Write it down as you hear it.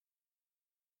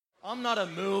I'm not a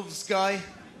moves guy.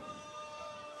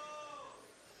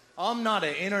 I'm not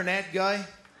an internet guy.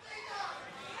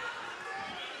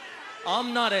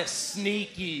 I'm not a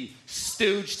sneaky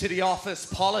stooge to the office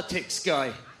politics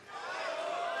guy.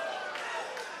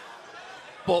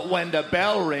 But when the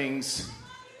bell rings,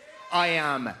 I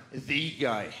am the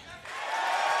guy.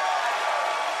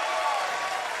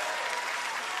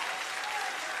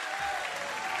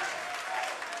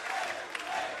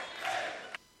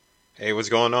 Hey, what's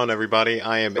going on, everybody?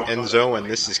 I am Enzo, and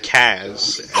this is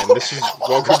Kaz, and this is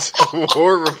welcome to the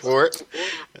War Report.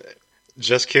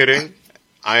 Just kidding.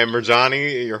 I am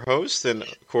Murjani, your host, and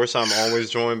of course, I'm always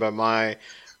joined by my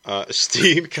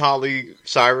esteemed colleague,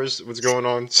 Cyrus. What's going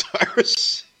on,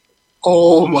 Cyrus?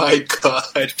 Oh my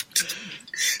god.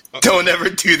 Don't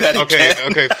ever do that again.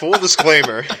 Okay, full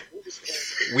disclaimer.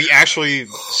 We actually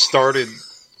started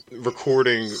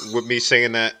recording with me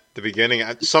saying that at the beginning.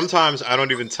 Sometimes I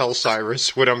don't even tell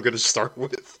Cyrus what I'm going to start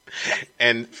with.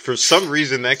 And for some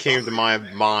reason that came to my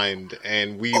mind,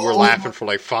 and we were laughing for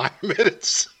like 5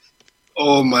 minutes.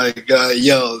 Oh my god,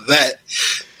 yo,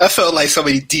 I felt like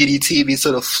somebody DDT'd me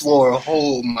to the floor.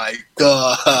 Oh my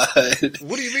god.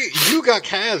 What do you mean? You got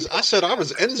Kaz. I said I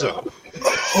was Enzo.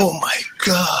 Oh my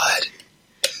god.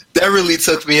 That really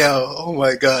took me out. Oh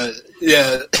my god.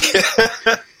 Yeah.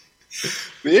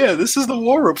 Yeah, this is the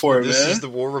War Report, man. This is the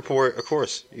War Report. Of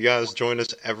course, you guys join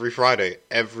us every Friday.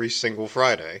 Every single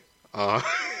Friday.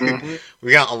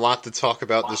 We got a lot to talk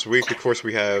about this week. Of course,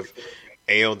 we have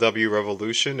ALW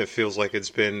Revolution. It feels like it's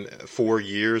been 4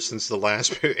 years since the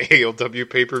last ALW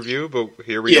pay-per-view, but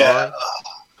here we are.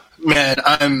 Man,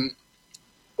 I'm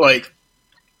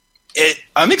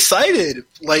excited.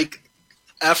 Like,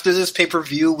 after this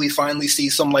pay-per-view, we finally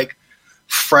see some, like,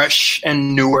 fresh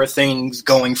and newer things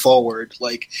going forward.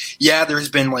 Like, yeah, there's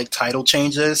been, like, title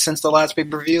changes since the last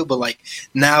pay-per-view, but, like,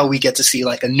 now we get to see,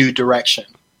 like, a new direction.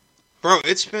 Bro,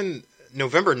 it's been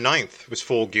November 9th was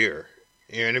Full Gear.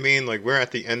 You know what I mean? Like, we're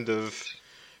at the end of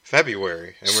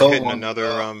February, and we're hitting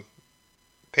another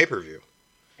pay-per-view.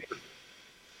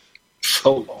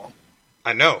 So long.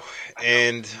 I know.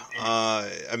 And,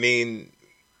 I mean,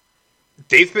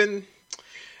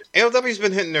 ALW's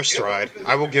been hitting their stride.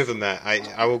 I will give them that.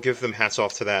 I will give them hats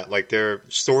off to that. Like, their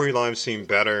storylines seem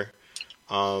better,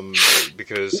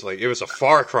 because, like, it was a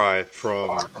far cry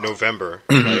from November.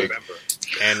 Like,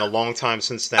 and a long time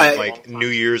since that, New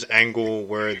Year's angle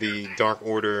where the Dark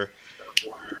Order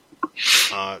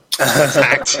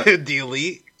attacked the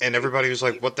Elite, and everybody was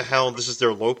like, what the hell, this is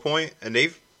their low point? And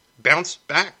they've bounced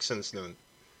back since then.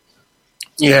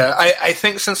 Yeah, I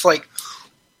think since, like,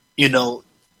 you know,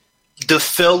 the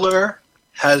filler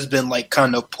has been, like,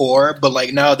 kind of poor, but,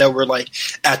 like, now that we're, like,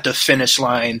 at the finish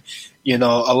line, you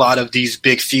know, a lot of these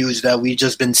big feuds that we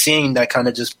just been seeing that kind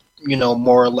of just, you know,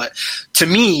 more or less, to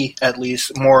me at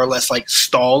least, more or less like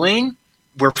stalling,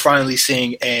 we're finally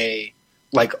seeing a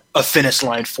finish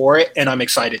line for it, and I'm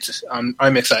excited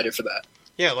I'm excited for that.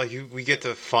 Yeah, like we get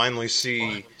to finally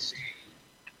see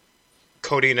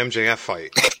Cody and MJF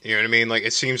fight. You know what I mean? Like,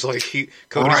 it seems like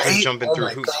Cody's been jumping through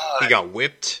hoops. He got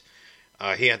whipped.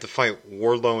 He had to fight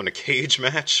Wardlow in a cage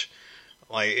match.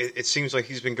 Like, it seems like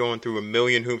he's been going through a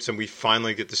million hoops, and we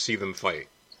finally get to see them fight.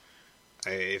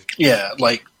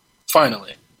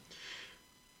 Finally.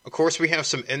 Of course, we have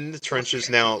some In the Trenches.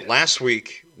 Now, last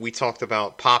week, we talked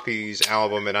about Poppy's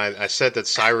album, and I said that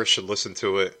Cyrus should listen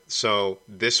to it. So,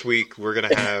 this week, we're going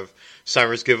to have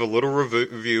Cyrus give a little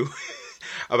review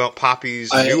about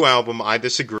Poppy's new album, I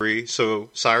Disagree. So,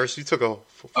 Cyrus, you took a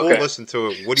full listen to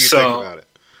it. What do you think about it?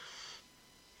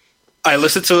 I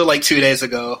listened to it like 2 days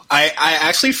ago. I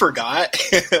actually forgot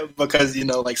because, you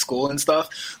know, like school and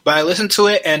stuff. But I listened to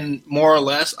it, and more or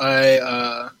less,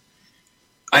 I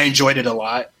enjoyed it a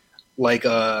lot. Like,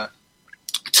 to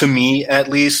me, at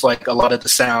least, like, a lot of the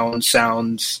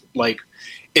sounds like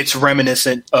it's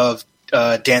reminiscent of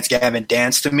Dance Gavin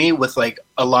Dance to me, with, like,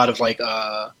 a lot of, like,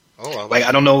 I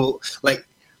don't know, like,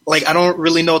 I don't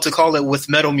really know what to call it with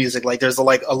metal music. Like, there's,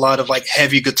 like, a lot of, like,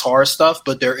 heavy guitar stuff,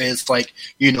 but there is, like,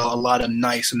 you know, a lot of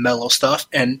nice mellow stuff.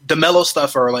 And the mellow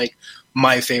stuff are, like,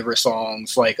 my favorite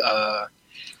songs. Like,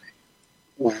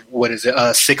 what is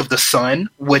it? Sick of the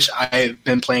Sun, which I've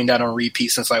been playing that on repeat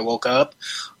since I woke up.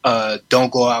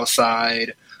 Don't Go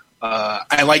Outside.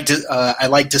 I like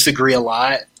Disagree a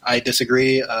lot. I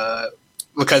Disagree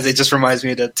because it just reminds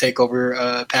me of the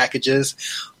Takeover packages.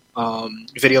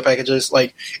 Video packages.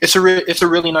 Like, it's a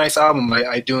really nice album.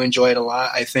 I do enjoy it a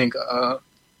lot. I think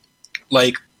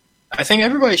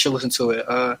everybody should listen to it.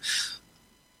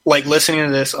 Like, listening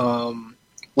to this,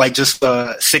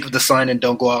 Sick of the Sun and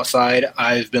Don't Go Outside,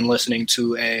 I've been listening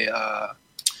to a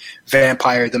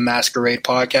Vampire the Masquerade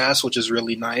podcast, which is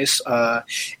really nice.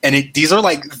 And these are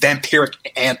like vampiric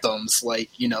anthems, like,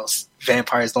 you know,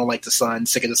 vampires don't like the sun,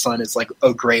 sick of the sun is like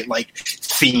a great like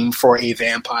theme for a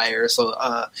vampire. So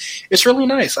it's really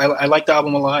nice. I like the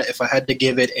album a lot. If I had to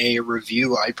give it a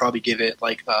review, I'd probably give it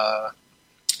like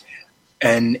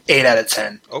an 8 out of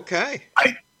 10. Okay.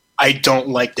 I don't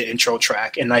like the intro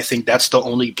track, and I think that's the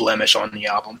only blemish on the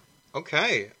album.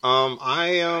 Okay.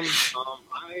 I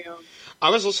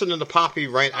was listening to Poppy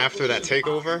right after that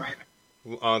takeover.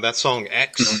 That song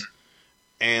X. Mm-hmm.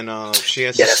 And she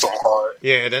has that's all hard.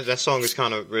 Yeah, that song is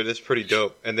it's pretty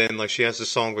dope. And then like she has this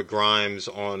song with Grimes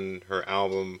on her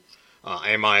album,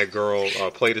 Am I a Girl?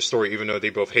 Play the Story, even though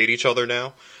they both hate each other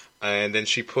now. And then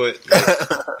she put like,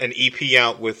 an EP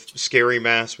out with Scary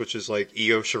Mass, which is like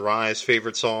Io Shirai's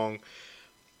favorite song.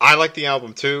 I like the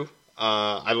album too.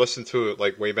 I listened to it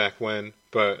like way back when.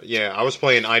 But yeah, I was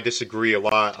playing I Disagree a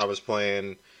lot. I was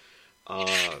playing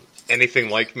Anything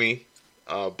Like Me.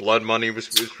 Blood Money was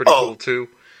pretty cool too.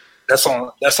 That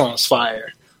song's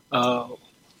fire.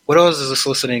 What else is this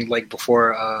listening like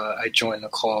before I joined the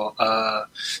call?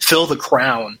 Fill the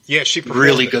Crown. Yeah, she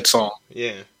really good song.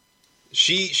 Yeah,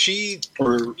 she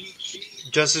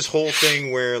does this whole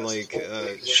thing where like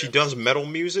she does metal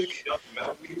music,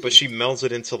 but she melds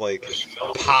it into like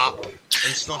pop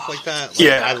and stuff like that. Like,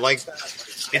 yeah, I like.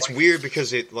 It's weird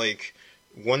because it like.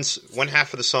 One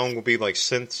half of the song will be like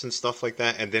synths and stuff like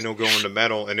that, and then it'll go into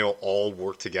metal, and it'll all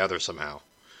work together somehow.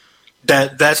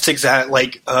 That's exact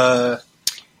like the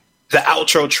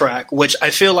outro track, which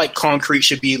I feel like Concrete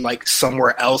should be like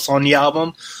somewhere else on the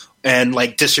album, and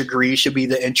like Disagree should be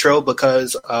the intro,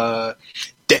 because the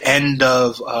end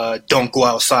of Don't Go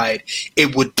Outside,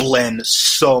 it would blend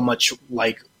so much,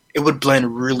 like it would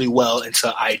blend really well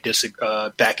into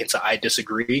back into I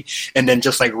Disagree, and then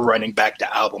just like running back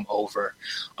the album over.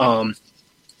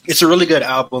 It's a really good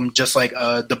album, just like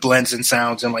the blends and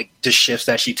sounds and like the shifts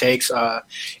that she takes.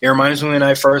 It reminds me when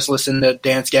I first listened to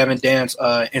Dance Gavin Dance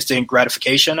Instant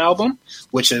Gratification album,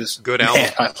 which is good album.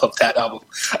 Man, I love that album.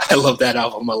 I love that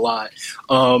album a lot.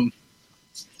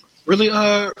 Really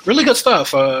good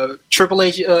stuff. Triple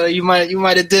H, you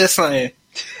might have did something.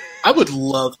 I would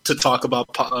love to talk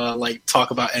about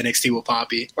NXT with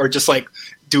Poppy, or just like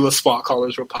do a spot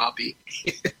callers with Poppy.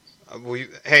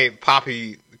 Hey,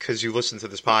 Poppy, because you listen to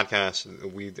this podcast,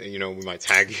 we might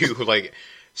tag you. Like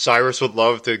Cyrus would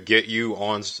love to get you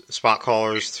on spot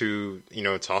callers to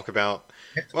talk about.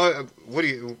 Well, what do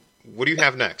you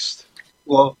have next?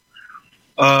 Well,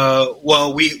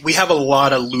 we have a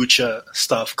lot of lucha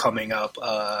stuff coming up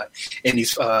in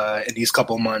these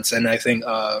couple months, and I think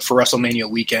for WrestleMania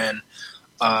weekend,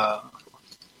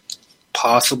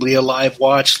 possibly a live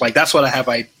watch. Like that's what I have.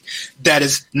 That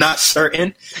is not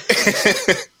certain.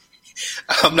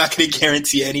 I'm not going to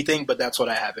guarantee anything, but that's what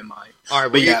I have in mind. All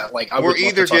right, but yeah, like I would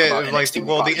either get like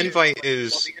the invite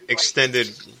is extended.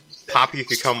 Poppy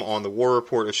could come on the War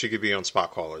Report, or she could be on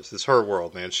Spot Callers. It's her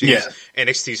world, man. She's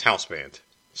NXT's house band.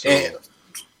 So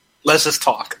let's just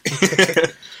talk.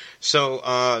 So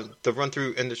the run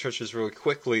through In the Trenches really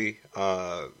quickly.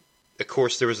 Of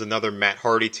course, there was another Matt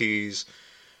Hardy tease.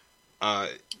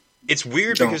 It's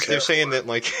weird because they're saying that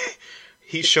like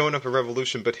he's showing up at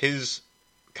Revolution, but his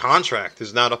contract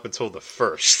is not up until the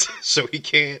 1st, so he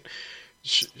can't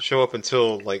show up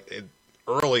until like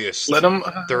earliest let him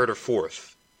 3rd or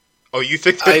 4th. Oh, you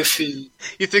think that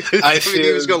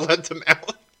WWE was going to let them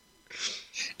out?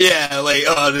 Yeah, like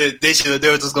they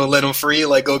were just gonna let him free,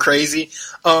 like go crazy.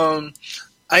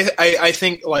 I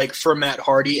think like for Matt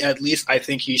Hardy at least, I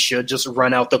think he should just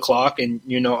run out the clock and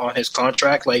on his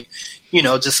contract, like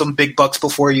just some big bucks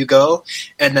before you go,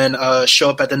 and then show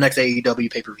up at the next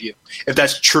AEW pay-per-view if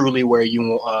that's truly where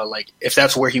you if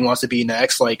that's where he wants to be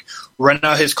next. Like run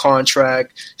out his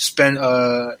contract, spend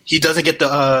he doesn't get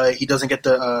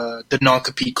the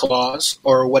non-compete clause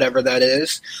or whatever that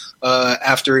is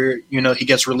after he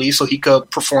gets released, so he could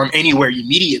perform anywhere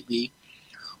immediately.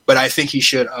 But I think he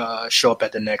should show up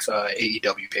at the next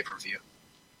AEW pay-per-view.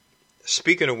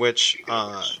 Speaking of which,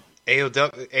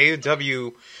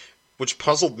 AEW, which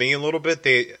puzzled me a little bit,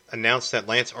 they announced that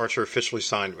Lance Archer officially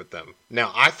signed with them.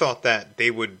 Now, I thought that they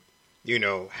would,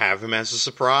 have him as a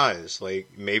surprise. Like,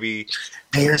 maybe...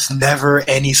 There's never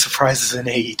any surprises in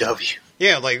AEW.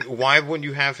 Yeah, like, why wouldn't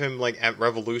you have him, like, at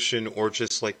Revolution or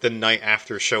just, like, the night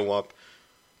after show up,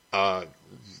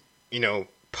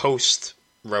 post...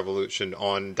 Revolution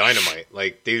on Dynamite?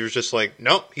 Like they were just like,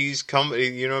 nope, he's come.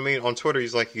 You know what I mean? On Twitter,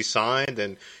 he's like, he signed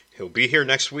and he'll be here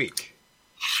next week.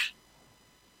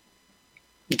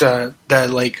 That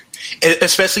like,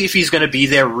 especially if he's going to be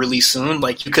there really soon,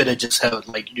 like you could have just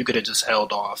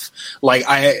held off. Like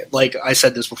I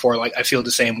said this before, like I feel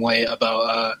the same way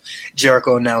about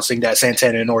Jericho announcing that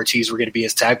Santana and Ortiz were going to be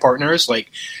his tag partners. Like,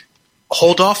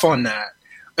 hold off on that,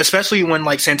 especially when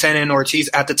like Santana and Ortiz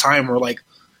at the time were like,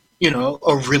 you know,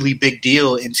 a really big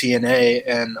deal in TNA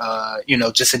and, you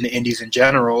know, just in the indies in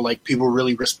general. Like, people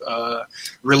really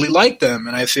liked them.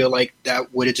 And I feel like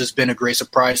that would have just been a great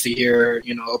surprise to hear,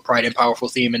 you know, a Pride and Powerful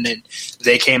theme, and then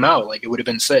they came out. Like, it would have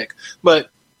been sick. But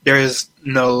there's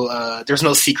no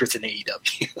secrets in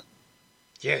AEW.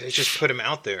 Yeah, they just put him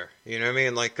out there. You know what I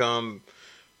mean? Like,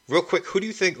 real quick, who do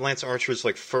you think Lance Archer's,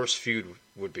 like, first feud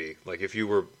would be? Like, if you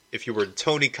were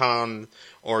Tony Khan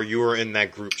or you were in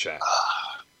that group chat?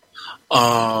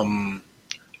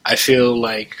 I feel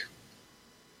like,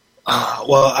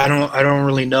 well, I don't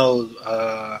really know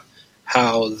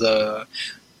how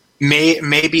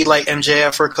maybe like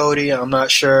MJF or Cody. I'm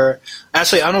not sure.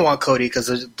 Actually, I don't want Cody because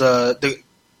it's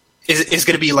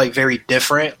going to be like very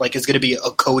different. Like, it's going to be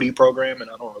a Cody program, and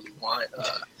I don't really want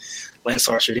Lance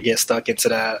Archer to get stuck into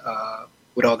that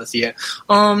with all this. Yeah,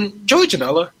 Joey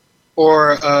Janela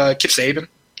or Kip Sabian,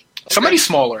 somebody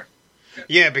smaller.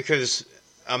 Yeah, because.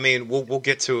 I mean, we'll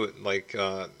get to it. Like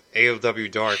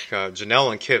AOW Dark,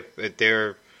 Janelle and Kip,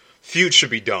 their feud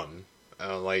should be done.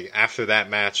 Like after that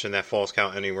match and that Falls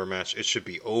Count Anywhere match, it should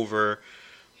be over.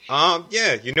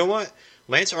 Yeah, you know what?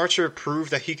 Lance Archer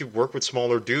proved that he could work with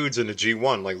smaller dudes in the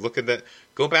G1. Like, look at that.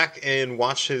 Go back and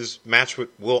watch his match with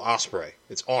Will Ospreay.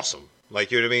 It's awesome.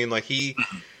 Like, you know what I mean? Like, he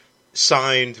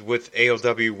signed with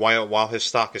AOW while his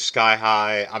stock is sky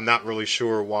high. I'm not really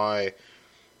sure why.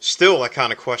 Still, I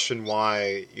kind of question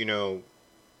why, you know,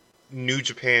 New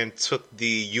Japan took the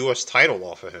U.S. title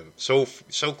off of him so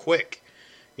quick.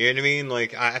 You know what I mean?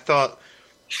 Like, I thought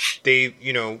they,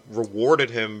 you know, rewarded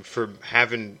him for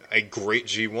having a great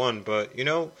G1, but, you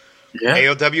know,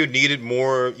 AOW needed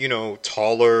more, you know,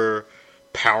 taller,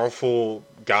 powerful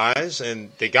guys,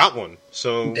 and they got one.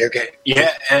 So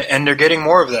and they're getting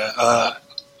more of that.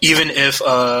 Even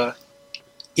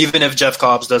if Jeff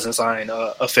Cobbs doesn't sign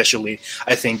officially,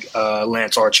 I think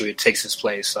Lance Archer takes his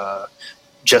place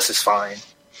just as fine.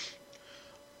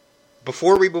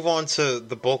 Before we move on to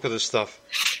the bulk of this stuff,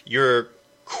 your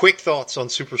quick thoughts on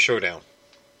Super Showdown.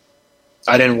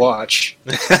 I didn't watch.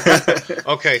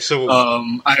 Okay, so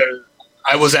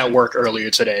I was at work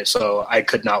earlier today, so I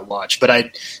could not watch.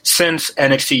 But since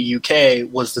NXT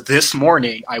UK was this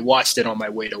morning, I watched it on my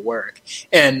way to work,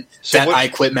 and I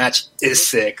Quit match is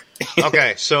sick.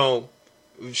 Okay, so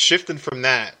shifting from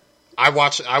that, I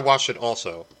watched it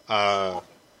also. How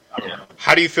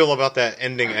do you feel about that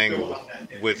ending angle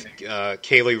with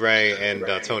Kaylee Ray and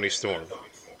Toni Storm?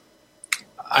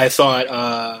 I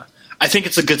think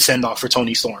it's a good send off for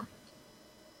Toni Storm.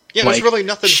 Yeah, there's really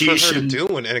nothing for her to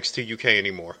do in NXT UK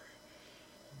anymore.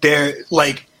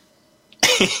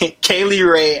 Kaylee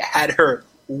Ray had her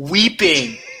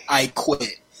weeping, I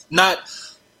quit. Not,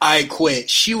 I quit.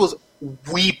 She was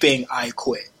weeping, I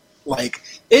quit. Like,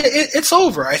 it's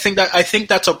over. I think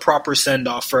that's a proper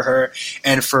send-off for her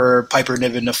and for Piper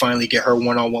Niven to finally get her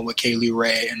one-on-one with Kaylee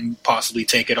Ray and possibly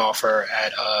take it off her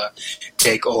at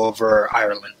TakeOver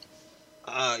Ireland.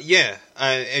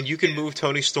 And you can move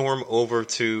Toni Storm over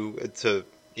to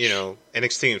you know,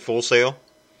 NXT in Full Sail.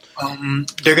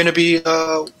 They're going to be,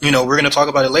 you know, we're going to talk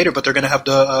about it later, but they're going to have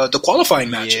the qualifying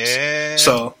matches. Yeah.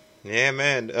 So yeah,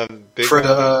 man, a big for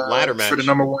the ladder match for the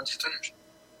number one contenders.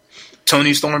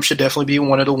 Toni Storm should definitely be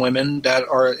one of the women that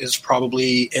is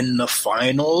probably in the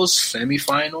finals,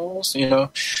 semifinals. You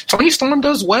know, Toni Storm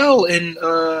does well in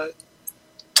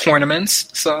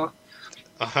tournaments, so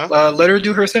let her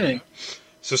do her thing.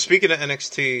 So speaking of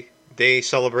NXT, they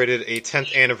celebrated a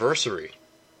 10th anniversary.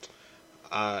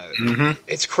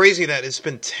 It's crazy that it's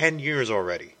been 10 years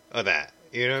already of that.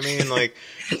 You know what I mean? Like,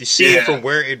 you see it from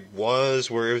where it was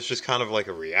just kind of like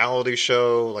a reality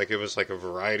show, like it was like a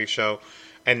variety show.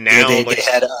 And now they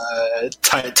had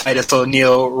Titus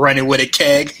O'Neil running with a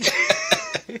keg.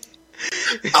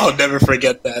 I'll never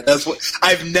forget that. That's what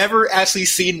I've never actually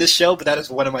seen this show, but that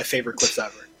is one of my favorite clips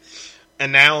ever.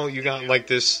 And now you got like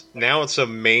this. Now it's a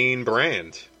main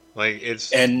brand. Like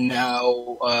it's and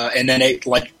now and then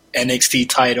NXT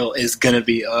title is gonna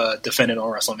be defended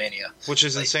on WrestleMania, which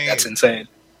is insane. That's insane.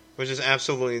 Which is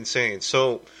absolutely insane.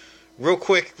 So, real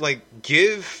quick, like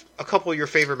give a couple of your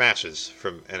favorite matches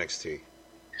from NXT.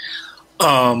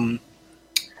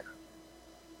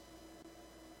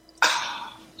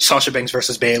 Sasha Banks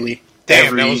versus Bayley.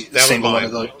 Damn, every single one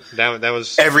of those. That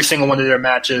was every single one of their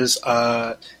matches.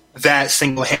 That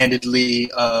single-handedly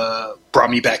brought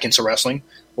me back into wrestling.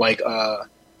 Like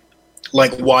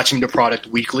like watching the product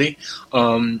weekly.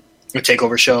 The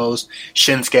takeover shows,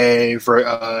 Shinsuke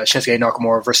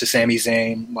Nakamura versus Sami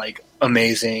Zayn, like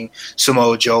amazing.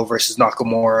 Samoa Joe versus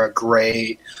Nakamura,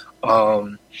 great.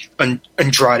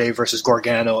 Andrade versus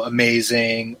Gargano,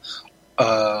 amazing.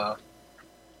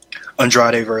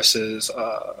 Andrade versus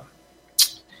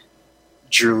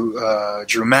Drew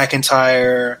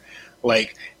McIntyre,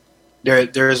 like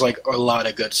there's like a lot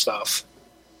of good stuff.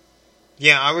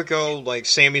 Yeah, I would go like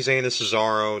Sami Zayn and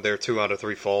Cesaro. Their 2 out of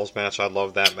 3 falls match. I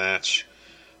love that match.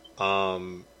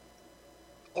 Also,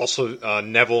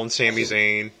 Neville and Sami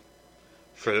Zayn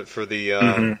for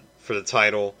the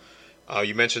title.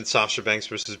 You mentioned Sasha Banks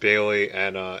versus Bayley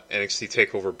and NXT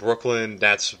Takeover Brooklyn.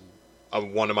 That's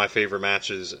one of my favorite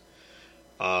matches in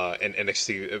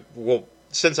NXT. Well,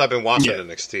 since I've been watching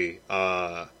NXT.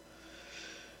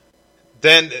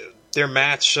 Then their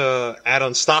match at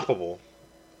Unstoppable.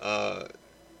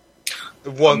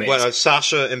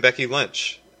 Sasha and Becky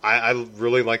Lynch. I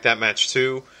really like that match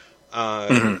too.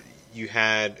 You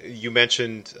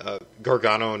mentioned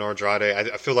Gargano and Andrade.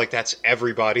 I feel like that's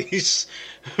everybody's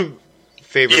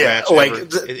favorite match ever.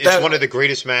 It's one of the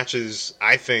greatest matches,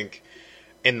 I think,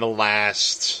 in the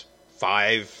last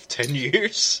 5-10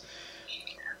 years.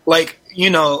 Like,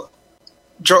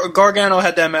 Gargano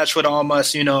had that match with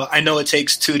Almas. I know it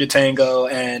takes 2 to tango,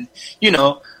 and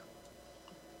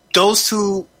those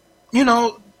two,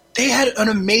 they had an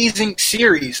amazing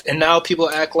series, and now people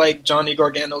act like Johnny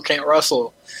Gargano can't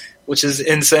wrestle, which is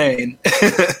insane.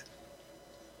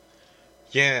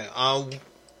 Yeah.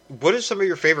 What are some of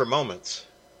your favorite moments?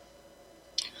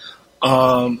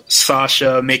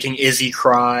 Sasha making Izzy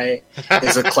cry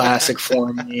is a classic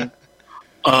for me.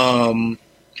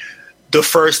 The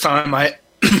first time I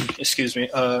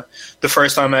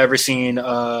ever seen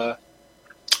a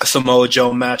Samoa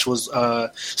Joe match was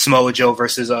Samoa Joe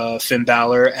versus Finn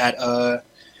Balor at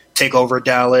TakeOver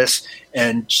Dallas,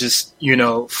 and just 3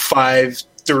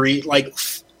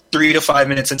 to 5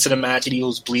 minutes into the match and he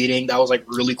was bleeding. That was like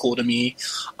really cool to me.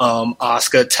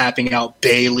 Asuka tapping out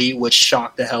Bayley, which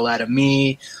shocked the hell out of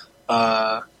me.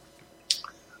 A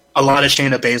lot of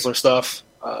Shayna Baszler stuff.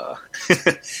 I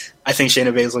think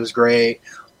Shayna Baszler is great.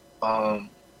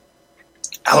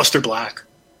 Aleister Black,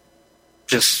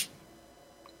 just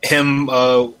him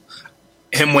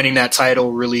winning that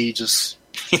title, really just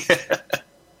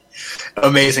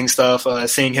amazing stuff.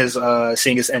 Seeing his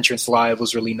entrance live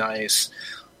was really nice.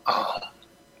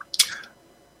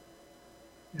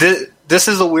 This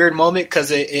is a weird moment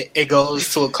because it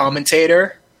goes to a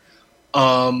commentator,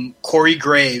 Corey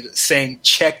Graves, saying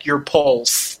check your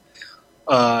pulse.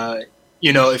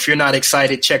 If you're not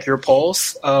excited, check your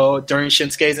pulse during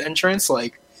Shinsuke's entrance,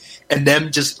 and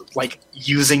them just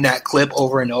using that clip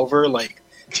over and over,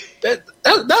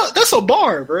 that's a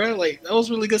bar, bro. That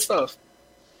was really good stuff.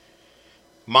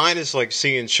 Mine is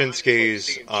seeing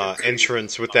Shinsuke's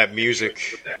entrance with that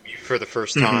music for the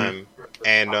first time,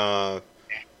 and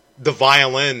the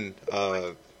violin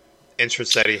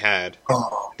entrance that he had.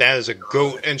 Oh. That is a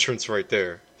GOAT entrance right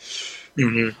there.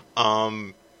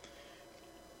 Mm-hmm.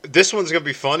 This one's gonna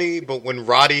be funny, but when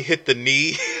Roddy hit the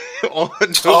knee on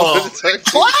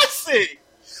classic.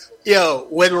 Yo,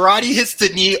 when Roddy hits the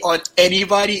knee on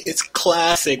anybody, it's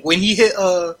classic. When he hit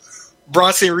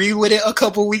Bronson Reed with it a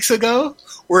couple weeks ago,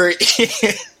 where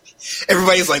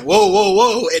everybody's like, whoa, whoa,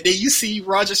 whoa, and then you see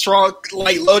Roger Strong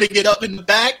loading it up in the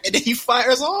back, and then he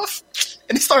fires off,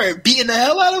 and they started beating the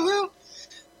hell out of him.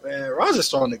 Man, Roger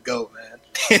Strong the GOAT, man.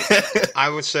 I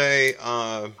would say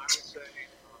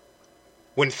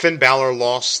when Finn Balor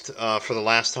lost for the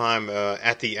last time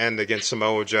at the end against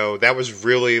Samoa Joe, that was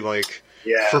really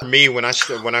for me when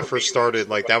I first started,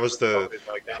 that was the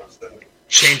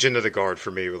change into the guard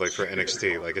for me, for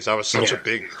NXT, because I was such a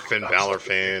big Finn Balor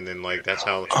fan, and that's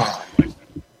how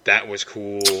that was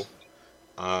cool.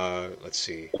 Let's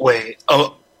see. Wait,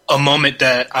 a moment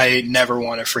that I never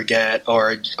want to forget,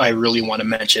 or I really want to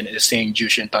mention, is seeing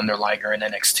Jushin Thunder Liger in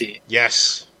NXT.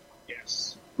 Yes.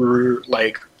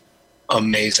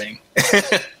 Amazing.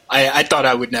 I thought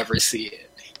I would never see it.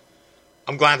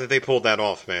 I'm glad that they pulled that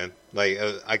off, man.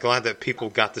 I'm glad that people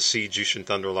got to see Jushin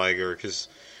Thunder Liger, because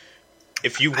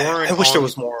if you weren't, I wish there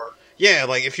was more. Yeah,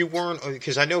 if you weren't,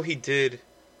 because I know he did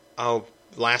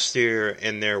last year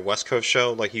in their West Coast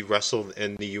show. He wrestled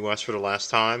in the U.S. for the last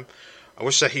time. I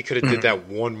wish that he could have did that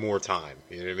one more time.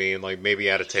 You know what I mean? Maybe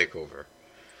at a takeover.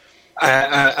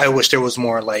 I wish there was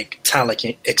more talent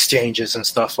exchanges and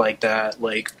stuff like that.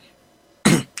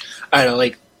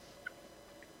 I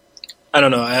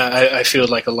don't know. I feel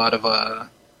like a lot of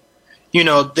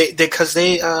because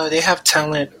they have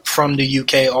talent from the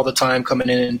UK all the time, coming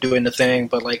in and doing the thing.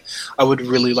 But like, I would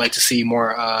really like to see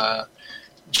more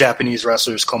Japanese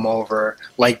wrestlers come over.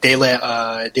 Like they let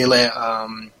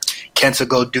Kenta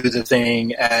go do the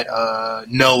thing at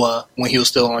Noah when he was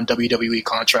still on WWE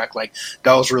contract. Like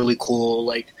that was really cool.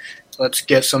 Like let's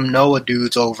get some Noah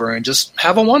dudes over and just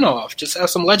have a one-off. Just have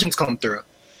some legends come through.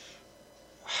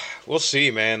 We'll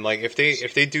see, man. Like if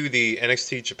they do the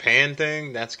NXT Japan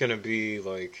thing, that's gonna be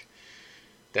like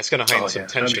that's gonna heighten some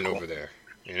tension cool over there.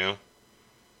 You know.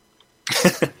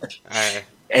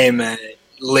 Hey man,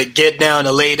 get down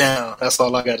and lay down. That's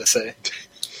all I gotta say.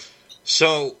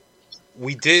 So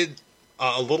we did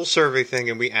a little survey thing,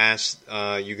 and we asked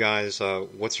you guys,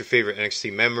 what's your favorite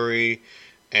NXT memory,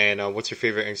 and what's your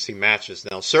favorite NXT matches.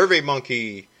 Now, Survey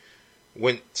Monkey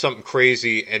went something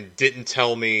crazy and didn't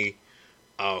tell me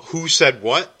who said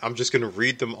what. I'm just going to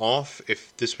read them off.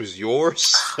 If this was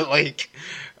yours, like,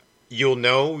 you'll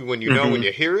know when you know when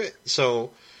you hear it.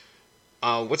 So,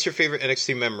 what's your favorite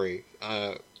NXT memory?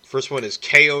 First one is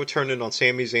KO turning on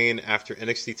Sami Zayn after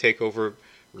NXT TakeOver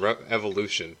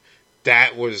Evolution.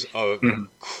 That was a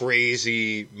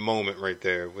crazy moment right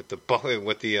there with the power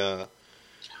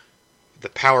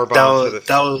bomb to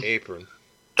the apron.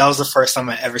 That was the first time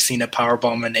I ever seen a power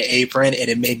bomb in the apron, and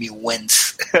it made me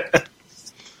wince.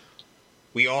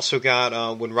 We also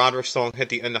got when Roderick Strong hit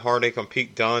the end of Heartache on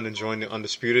Pete Dunne and joined the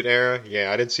Undisputed Era.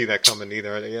 Yeah, I didn't see that coming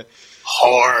either.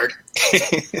 Hard.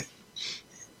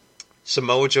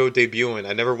 Samoa Joe debuting.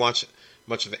 I never watched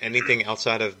much of anything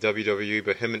outside of WWE,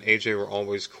 but him and AJ were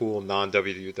always cool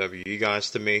non-WWE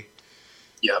guys to me.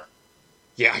 Yep.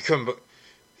 Yeah, I couldn't.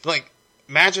 Like,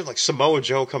 imagine like Samoa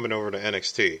Joe coming over to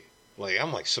NXT. Like,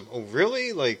 I'm like,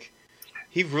 really? Like,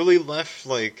 he really left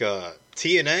like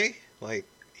TNA? Like,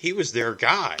 he was their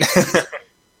guy.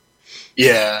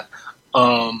 Yeah.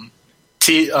 Samoa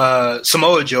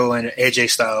Joe and AJ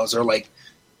Styles are like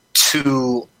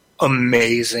two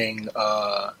amazing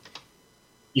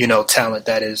talent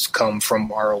that has come from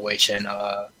ROH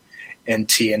and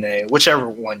TNA, whichever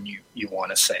one you want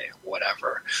to say,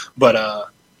 whatever. But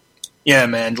yeah,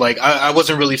 man, like I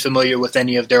wasn't really familiar with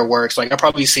any of their works. Like I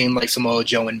probably seen like Samoa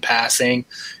Joe in passing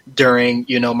during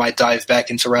my dive back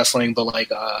into wrestling, but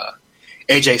like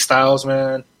AJ Styles,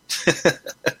 man,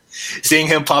 seeing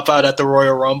him pop out at the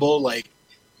Royal Rumble, like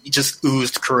he just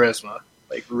oozed charisma.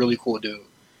 Like really cool dude.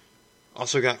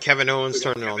 Also got Kevin Owens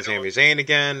turning on Sami Zayn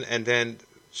again, and then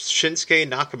Shinsuke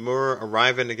Nakamura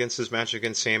arriving against his match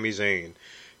against Sami Zayn.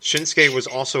 Shinsuke was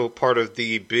also part of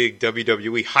the big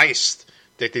WWE heist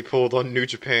that they pulled on New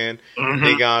Japan.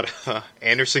 They got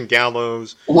Anderson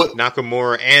Gallows,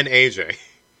 Nakamura, and AJ.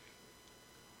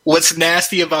 What's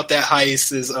nasty about that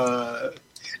heist is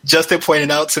Justin pointed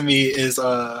out to me is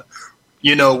when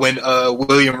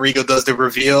William Regal does the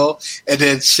reveal, and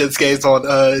then Shinsuke's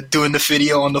on doing the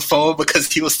video on the phone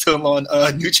because he was still on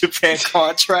New Japan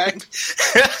contract.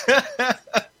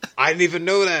 I didn't even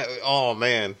know that. Oh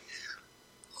man!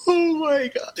 Oh my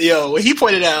god! Yo, when he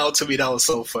pointed that out to me, that was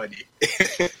so funny.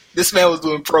 This man was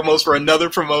doing promos for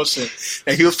another promotion,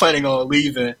 and he was planning on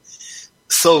leaving.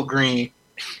 So green.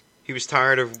 He was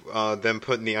tired of them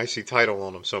putting the IC title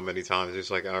on him so many times.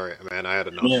 He's like, all right, man, I had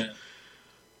enough. Yeah.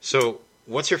 So,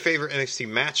 what's your favorite NXT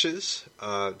matches?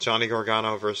 Johnny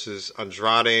Gargano versus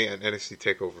Andrade and NXT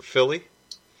TakeOver Philly.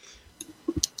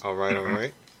 All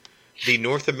right. The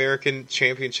North American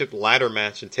Championship ladder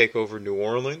match in TakeOver New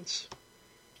Orleans.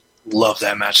 Love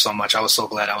that match so much. I was so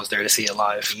glad I was there to see it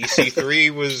live.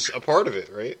 EC3 was a part of it,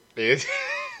 right?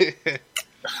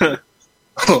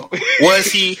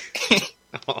 Was he?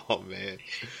 Oh, man.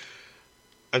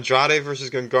 Andrade versus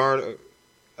Gargano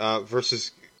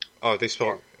versus... Oh, they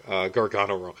spelled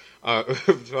Gargano wrong.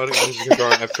 Andrade versus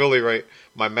Gargano at Philly, right?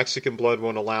 My Mexican blood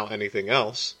won't allow anything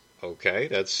else. Okay,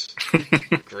 that's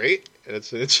great.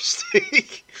 That's interesting.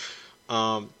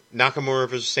 Nakamura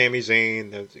versus Sami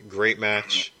Zayn. That's a great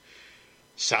match.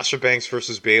 Sasha Banks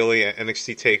versus Bayley at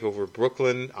NXT TakeOver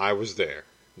Brooklyn. I was there.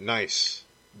 Nice.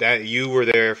 That you were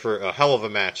there for a hell of a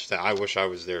match that I wish I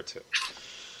was there too.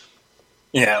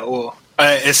 Yeah, well,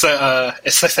 it's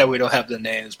like that we don't have the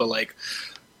names, but like,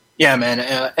 yeah, man,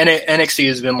 NXT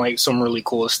has been like some really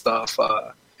cool stuff.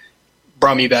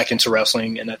 Brought me back into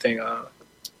wrestling, and I think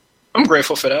I'm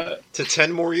grateful for that. To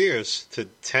 10 more years.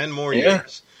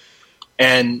 Years.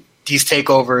 And these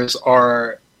takeovers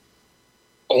are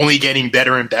only getting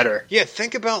better and better. Yeah,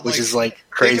 think about which is like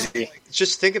crazy.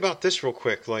 Just think about this real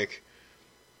quick. Like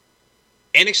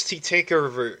NXT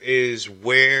TakeOver is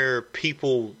where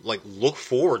people like look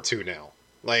forward to now.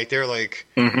 Like they're like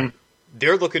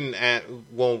they're looking at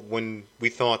when we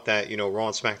thought that Raw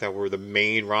and SmackDown were the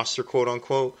main roster, quote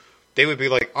unquote. they would be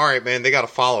like, all right, man, they got to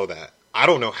follow that. I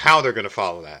don't know how they're going to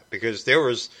follow that because there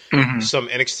was some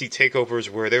NXT takeovers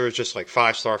where they were just like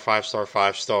 5-star, 5-star,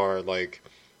 5-star. Like,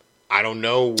 I don't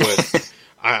know what,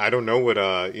 I don't know what,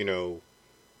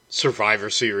 Survivor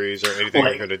Series or anything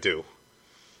they're going to do.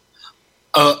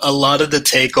 A lot of the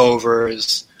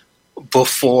takeovers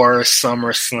before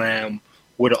SummerSlam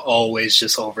would always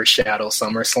just overshadow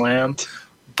SummerSlam.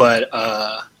 But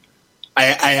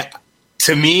I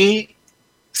to me,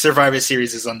 Survivor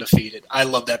Series is undefeated. I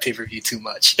love that pay-per-view too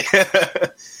much.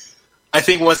 I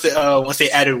think once they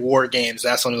added War Games,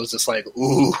 that's when it was just like,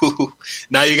 ooh,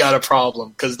 now you got a problem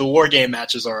because the War Game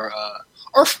matches are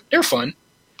they're fun.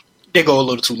 They go a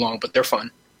little too long, but they're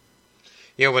fun.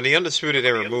 Yeah, when the Undisputed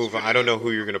Era move, I don't know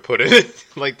who you're going to put in.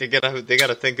 Like they got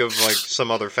to think of like some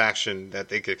other faction that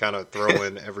they could kind of throw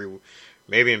in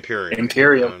maybe Imperium.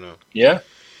 Imperium. I don't know. Yeah.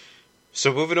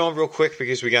 So moving on real quick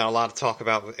because we got a lot to talk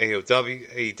about with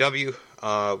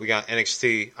AEW. We got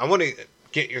NXT. I want to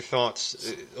get your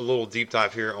thoughts, a little deep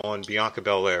dive here on Bianca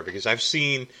Belair because I've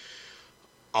seen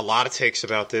a lot of takes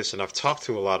about this and I've talked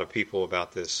to a lot of people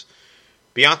about this.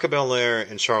 Bianca Belair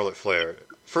and Charlotte Flair.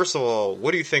 First of all,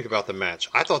 what do you think about the match?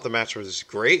 I thought the match was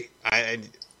great.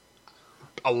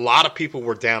 A lot of people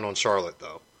were down on Charlotte,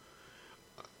 though.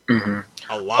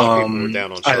 Mm-hmm. A lot of people were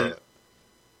down on Charlotte.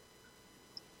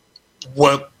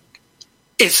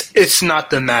 It's not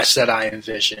the match that I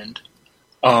envisioned.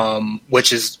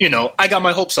 Which is, I got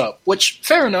my hopes up, which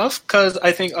fair enough, because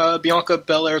I think Bianca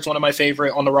Belair is one of my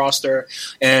favorite on the roster,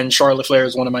 and Charlotte Flair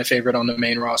is one of my favorite on the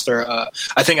main roster.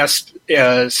 I think I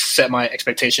set my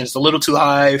expectations a little too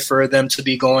high for them to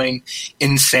be going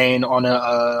insane on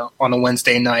a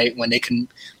Wednesday night when they can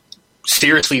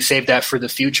seriously save that for the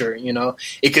future.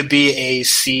 It could be a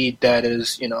seed that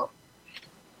is,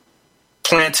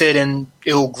 planted and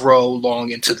it'll grow long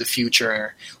into the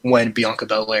future when Bianca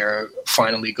Belair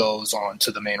finally goes on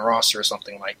to the main roster or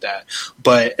something like that.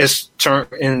 But as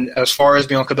far as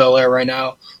Bianca Belair right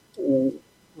now,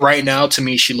 to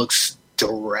me, she looks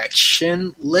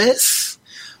directionless.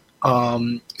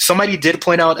 Somebody did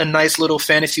point out a nice little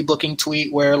fantasy booking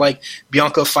tweet where like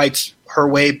Bianca fights her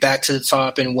way back to the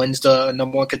top and wins the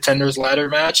number one contenders ladder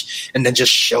match and then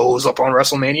just shows up on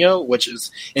WrestleMania, which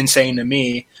is insane to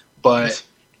me. But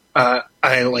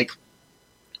I like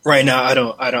right now. I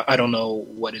don't know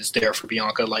what is there for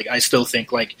Bianca. Like I still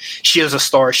think like she is a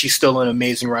star. She's still an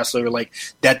amazing wrestler. Like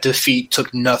that defeat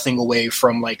took nothing away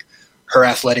from like her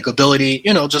athletic ability.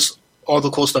 Just all the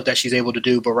cool stuff that she's able to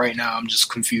do. But right now, I'm just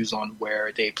confused on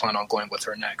where they plan on going with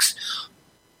her next.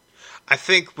 I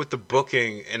think with the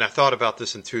booking, and I thought about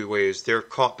this in two ways. They're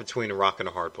caught between a rock and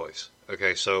a hard place.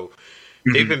 Okay, so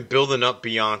they've been building up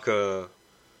Bianca.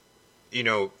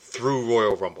 Through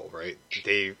Royal Rumble, right?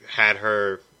 They had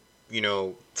her,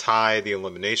 tie the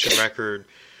elimination record.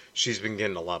 She's been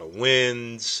getting a lot of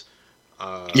wins.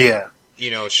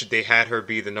 They had her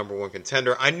be the number one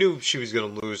contender. I knew she was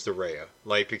going to lose to Rhea,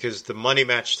 because the money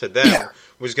match to them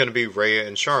was going to be Rhea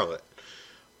and Charlotte.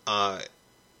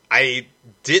 I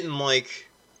didn't like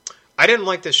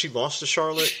that she lost to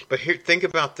Charlotte, but here, think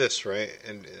about this, right?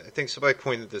 And I think somebody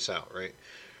pointed this out, right?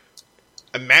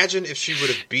 Imagine if she would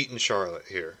have beaten Charlotte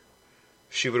here.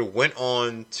 She would have went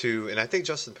on to, and I think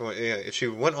Justin pointed, if she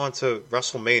went on to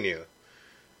WrestleMania,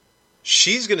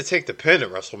 she's going to take the pin at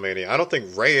WrestleMania. I don't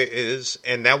think Rhea is,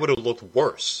 and that would have looked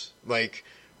worse.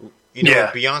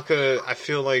 Bianca, I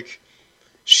feel like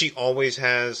she always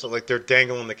has, they're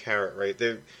dangling the carrot, right?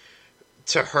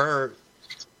 To her,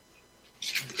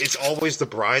 it's always the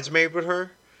bridesmaid with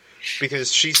her.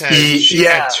 Because she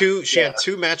had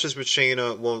two matches with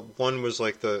Shayna. Well, one was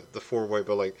the 4-way,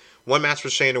 but one match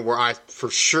with Shayna where I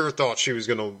for sure thought she was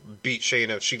going to beat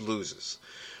Shayna if she loses.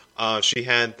 She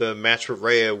had the match with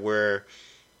Rhea where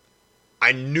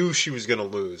I knew she was going to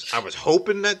lose. I was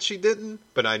hoping that she didn't,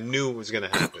 but I knew it was going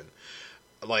to happen.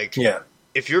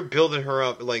 If you're building her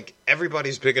up,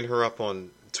 everybody's bigging her up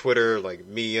on Twitter, like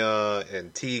Mia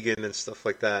and Tegan and stuff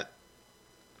like that.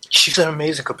 She's an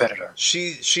amazing competitor.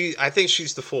 I think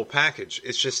she's the full package.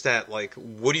 It's just that,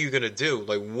 what are you going to do?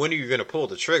 When are you going to pull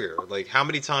the trigger? How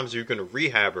many times are you going to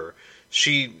rehab her?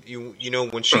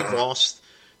 When she lost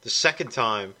the second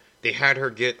time, they had her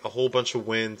get a whole bunch of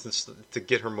wins to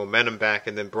get her momentum back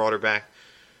and then brought her back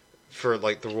for,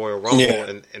 the Royal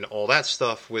Rumble and all that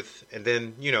stuff with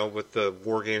the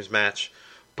War Games match.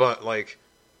 But,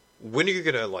 when are you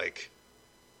going to,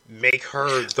 make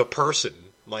her the person?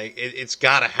 It's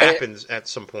got to happen at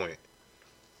some point.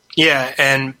 Yeah,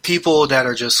 and people that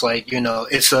are just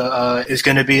it's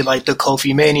going to be like the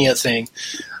Kofi Mania thing.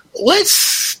 Let's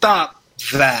stop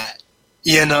that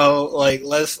You know, like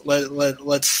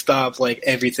let's stop like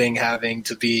everything having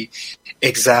to be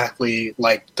exactly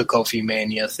like the Kofi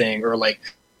Mania thing, or like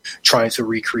trying to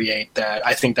recreate that.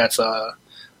 I think that's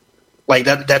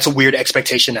that's a weird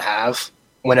expectation to have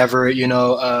whenever, you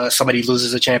know, somebody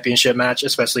loses a championship match,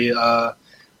 especially a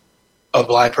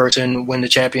black person win the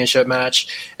championship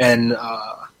match. And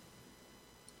I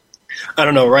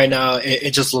don't know, right now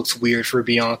it just looks weird for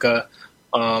Bianca.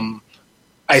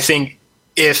 I think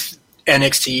if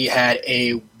NXT had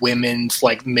a women's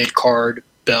like mid-card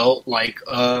belt, like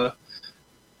a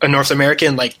North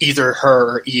American, like either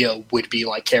her or Io would be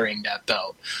like carrying that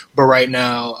belt. But right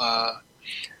now,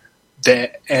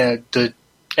 the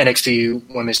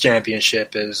NXT Women's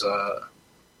Championship is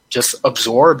just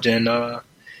absorbed into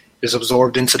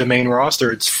the main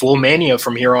roster. It's full Mania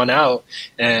from here on out,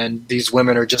 and these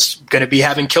women are just going to be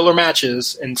having killer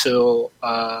matches until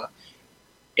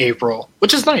April,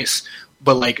 which is nice.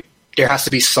 But like, there has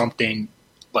to be something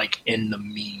like in the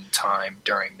meantime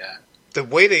during that. The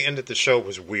way they ended the show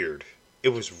was weird. It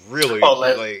was really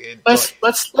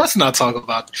let's not talk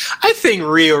about that. I think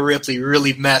Rhea Ripley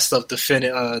really messed up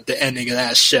the ending of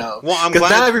that show. Well, I'm because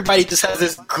glad now everybody just has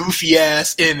this goofy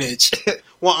ass image.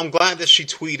 Well, I'm glad that she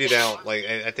tweeted out. Like,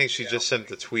 I think she just sent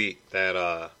the tweet that.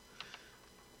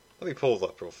 Let me pull it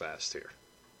up real fast here,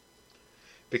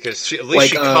 because she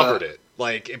covered it.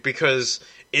 Like, because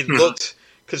it looked,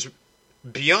 because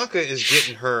Bianca is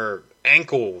getting her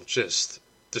ankle just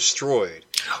destroyed,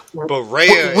 but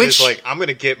Rhea is like, I'm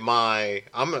gonna get my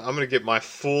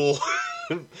full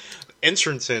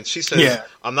entrance in. She says,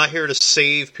 I'm not here to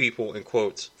save people, in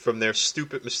quotes, from their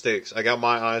stupid mistakes. I got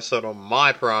my eyes set on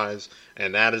my prize,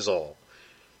 and that is all.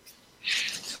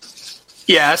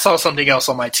 Yeah, I saw something else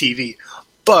on my TV,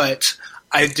 but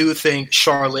I do think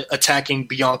Charlotte attacking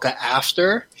Bianca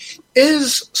after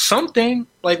is something.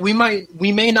 Like, we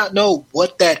may not know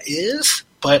what that is,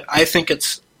 but I think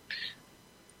it's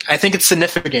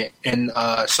significant in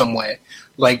some way.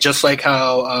 Like, just like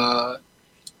how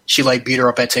she like beat her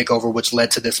up at TakeOver, which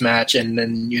led to this match, and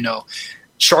then, you know,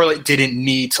 Charlotte didn't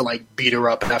need to like beat her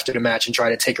up after the match and try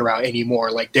to take her out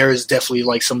anymore. Like, there is definitely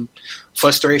like some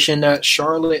frustration that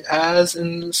Charlotte has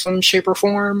in some shape or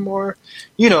form, or,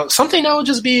 you know, something that will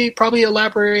just be probably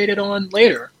elaborated on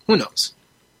later. Who knows?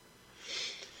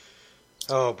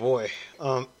 Oh boy.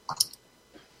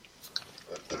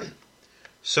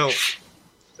 So,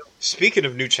 speaking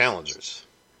of new challengers,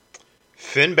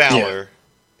 Finn Balor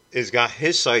has got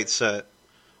his sights set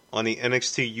on the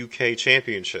NXT UK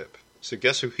Championship. So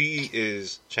guess who he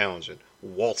is challenging?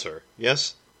 Walter.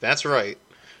 Yes, that's right.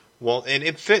 Well, and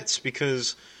it fits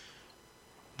because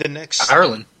the next...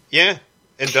 Ireland. Yeah,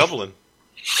 in Dublin.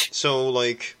 So,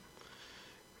 like,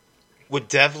 with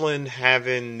Devlin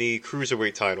having the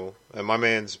Cruiserweight title, and my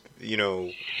man's, you know,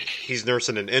 he's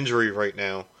nursing an injury right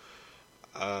now,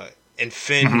 and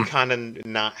Finn kind of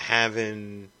not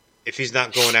having... If he's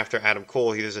not going after Adam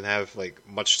Cole, he doesn't have, like,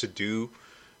 much to do.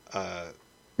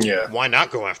 Why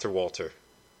not go after Walter?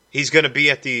 He's going to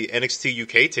be at the NXT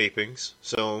UK tapings,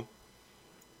 so...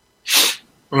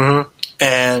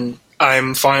 And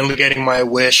I'm finally getting my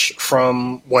wish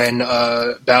from when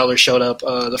Balor showed up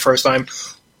the first time.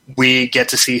 We get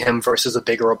to see him versus a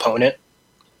bigger opponent.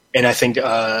 And I think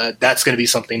that's going to be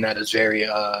something that is very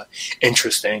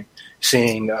interesting,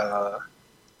 seeing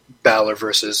Balor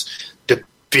versus the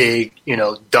big, you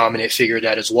know, dominant figure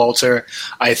that is Walter.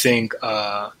 I think...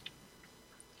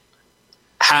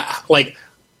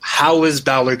 How is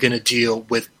Balor going to deal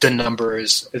with the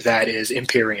numbers that is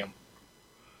Imperium?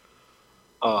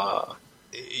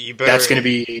 That's going to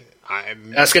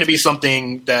be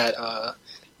something that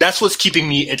that's what's keeping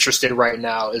me interested right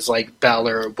now. Is like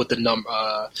Balor with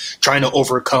the trying to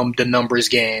overcome the numbers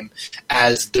game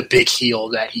as the big heel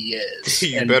that he is.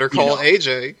 You better call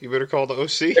AJ. You better call the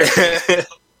OC.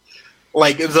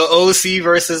 Like the OC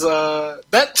versus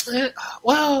that.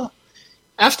 Well.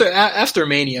 After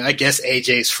Mania, I guess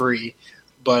AJ's free,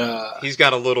 but he's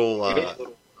got a little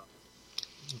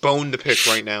bone to pick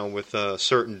right now with a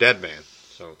certain dead man.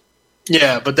 So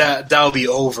yeah, but that'll be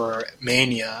over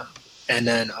Mania, and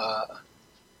then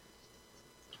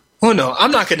who knows?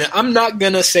 I'm not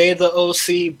gonna say the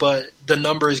OC, but the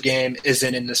numbers game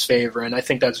isn't in his favor, and I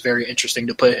think that's very interesting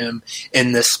to put him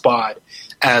in this spot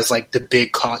as like the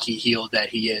big cocky heel that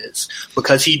he is,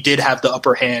 because he did have the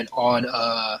upper hand on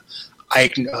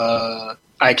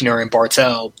Eichner and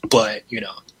Bartel, but you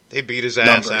know they beat his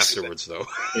ass afterwards, though.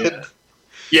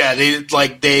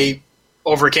 They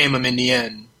overcame him in the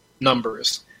end,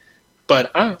 numbers.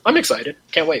 But I'm excited,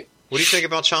 can't wait. What do you think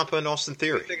about Ciampa and Austin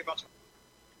Theory?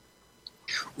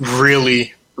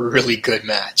 Really, really good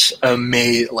match.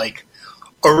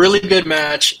 a really good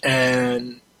match,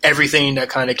 and everything that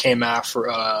kind of came after,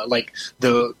 like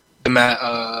the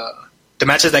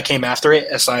matches that came after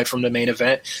it, aside from the main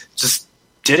event, just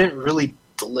didn't really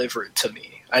deliver it to me.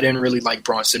 I didn't really like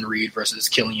Bronson Reed versus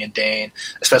Killian Dane,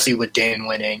 especially with Dane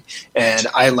winning. And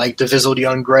I like the Vizsla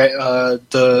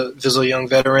Young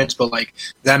veterans, but like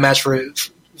that match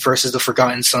versus the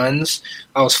Forgotten Sons,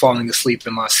 I was falling asleep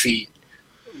in my seat.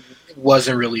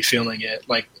 Wasn't really feeling it.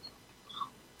 Like,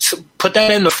 so put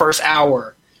that in the first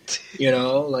hour,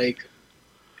 like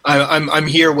I'm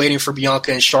here waiting for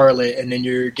Bianca and Charlotte, and then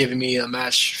you're giving me a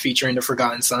match featuring the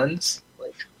Forgotten Sons.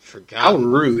 Like, how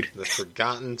rude! The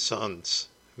Forgotten Sons.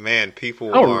 Man,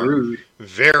 people are rude.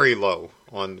 Very low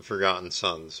on the Forgotten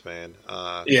Sons, man.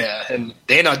 Yeah, and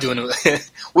they're not doing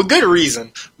it with good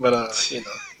reason, but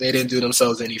they didn't do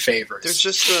themselves any favors. They're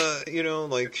just,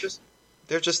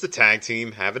 they're just the tag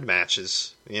team having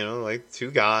matches. Like two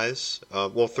guys,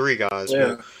 three guys. Yeah.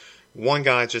 Well, one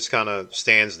guy just kind of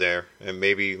stands there and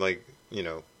maybe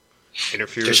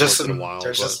interferes once in a while.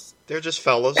 They're just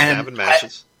fellas having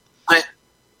matches.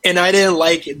 And I didn't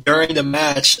like it during the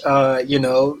match.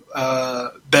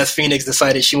 Beth Phoenix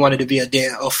decided she wanted to be a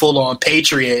full-on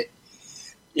patriot.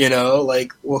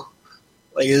 This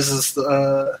is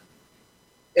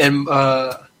and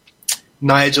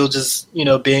Nigel just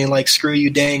being like, "Screw you,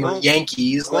 dang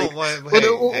Yankees!" What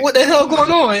the hell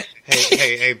going on?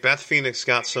 Hey! Beth Phoenix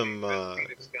got some.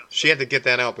 She had to get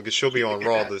that out because she'll be on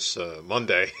Raw this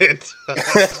Monday.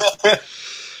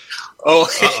 Oh,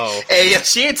 hey,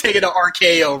 she ain't taking an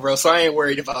RKO, bro, so I ain't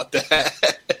worried about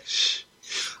that.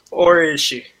 Or is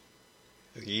she?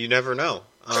 You never know.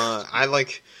 I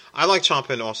like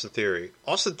chomping Austin Theory.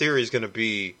 Austin Theory is going to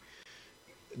be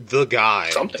the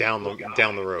guy down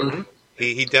the road. Mm-hmm.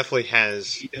 He definitely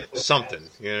has something.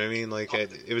 You know what I mean? Like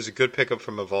it was a good pickup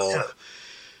from Evolve.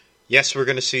 Yes, we're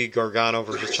going to see Gargano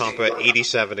versus Ciampa at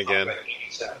 87 again.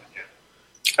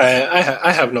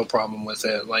 I have no problem with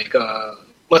it. Like.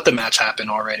 Let the match happen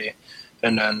already,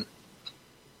 and then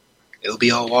it'll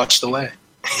be all washed away.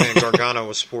 And Gargano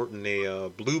was sporting a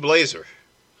blue blazer.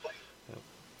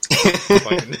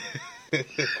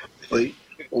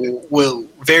 Well,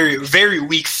 very, very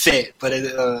weak fit, but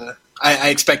I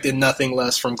expected nothing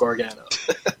less from Gargano.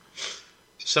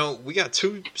 So we got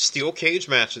two steel cage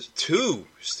matches.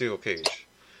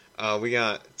 We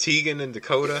got Tegan and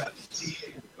Dakota.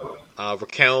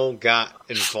 Raquel got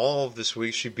involved this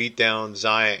week. She beat down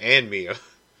Zaya and Mia.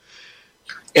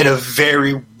 In a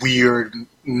very weird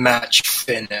match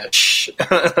finish.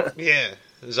 Yeah,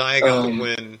 Zaya got the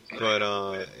win, but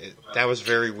that was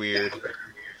very weird.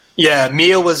 Yeah,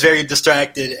 Mia was very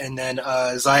distracted, and then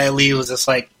Zaya Lee was just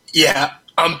like, "Yeah,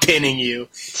 I'm pinning you."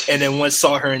 And then once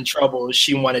saw her in trouble,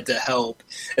 she wanted to help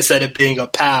instead of being a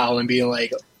pal and being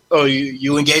like, "Oh,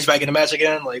 you engaged back in the match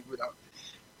again?" Like,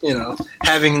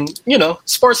 having,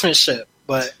 sportsmanship.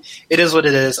 But it is what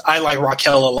it is. I like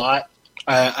Raquel a lot.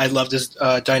 I love this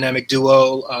dynamic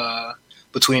duo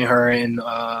between her and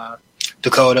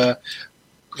Dakota.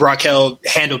 Raquel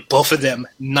handled both of them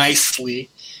nicely,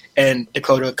 and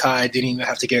Dakota Kai didn't even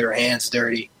have to get her hands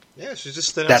dirty. Yeah, she just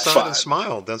stood outside and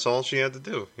smiled. That's all she had to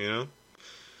do,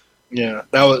 Yeah,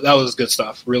 that was good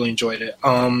stuff. Really enjoyed it.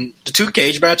 The two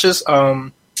cage matches,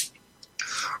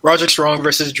 Roderick Strong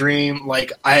versus Dream.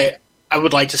 Like I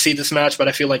would like to see this match, but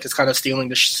I feel like it's kind of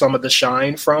stealing some of the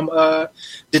shine from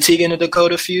the Tegan and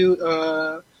Dakota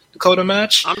Dakota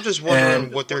match. I'm just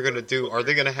wondering what they're gonna do. Are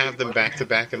they gonna have them back to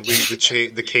back and leave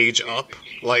the cage up?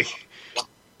 Like,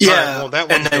 yeah, well, that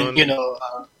one's and then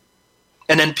done.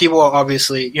 and then people are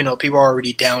obviously people are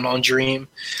already down on Dream,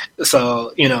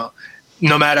 so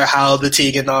no matter how the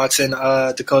Tegan Knox and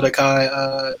Dakota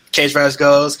Kai cage match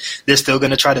goes, they're still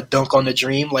gonna try to dunk on the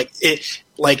Dream.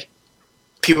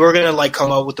 People are gonna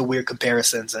come up with the weird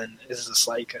comparisons, and it's just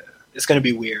it's gonna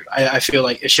be weird. I feel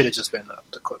like it should have just been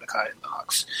Dakota Kai and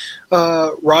Knox.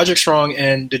 Roderick Strong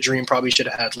and the Dream probably should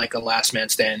have had a last man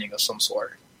standing of some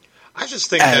sort. I just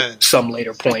think at that some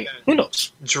later point, who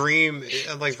knows? Dream,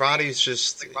 Roddy's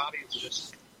just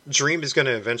Dream is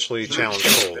gonna eventually challenge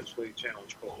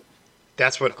Cole.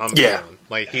 That's what I'm feeling.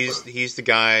 He's the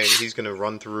guy. He's going to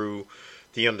run through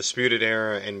the Undisputed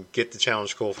Era and get the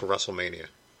challenge call for WrestleMania.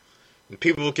 And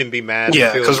people can be mad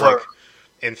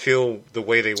and feel the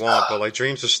way they want, but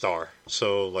Dream's a star.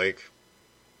 So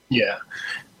yeah,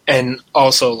 and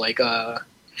also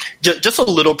just a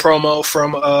little promo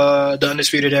from the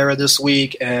Undisputed Era this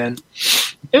week, and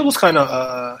it was kind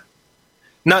of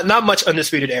not much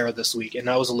Undisputed Era this week, and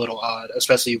that was a little odd,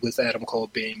 especially with Adam Cole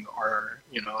being our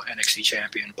NXT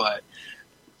champion. But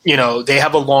they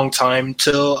have a long time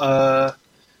till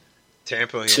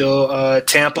Tampa, yeah. till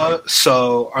Tampa.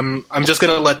 So I'm just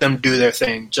gonna let them do their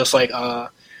thing. Just like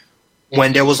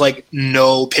when there was like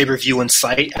no pay-per-view in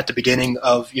sight at the beginning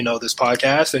of this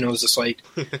podcast, and it was just like,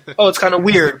 oh, it's kind of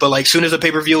weird. But like soon as the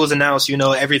pay-per-view was announced,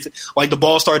 everything, like the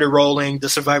ball started rolling, the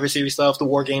Survivor Series stuff, the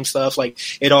War Game stuff, like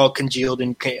it all congealed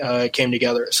and came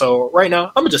together. So right now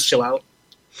I'm gonna just chill out.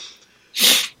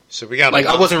 So we got like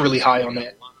I wasn't really high on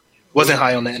that. Wasn't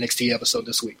high on the NXT episode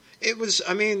this week. It was.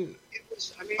 I mean,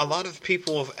 a lot of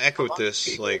people have echoed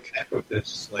this. Like a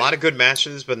lot of good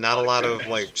matches, but not a lot of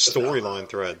like storyline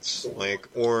threads. Like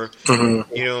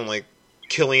like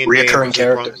Killian Dane reoccurring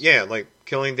characters. Yeah, like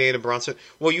Killian Dane and Bronson.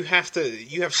 Well, you have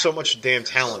so much damn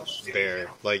talent there.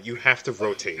 Like you have to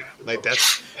rotate. Like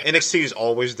that's NXT has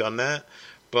always done that,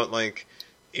 but like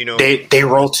they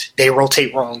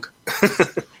rotate wrong.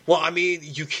 Well, I mean,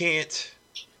 you can't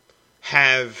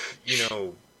have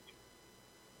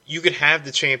you could have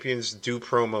the champions do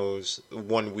promos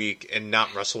one week and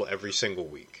not wrestle every single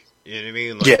week. You know what I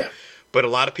mean? Like, yeah. But a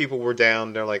lot of people were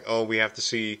down. They're like, oh, we have to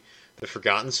see the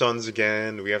Forgotten Sons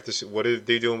again. We have to see what are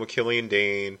they doing with Killian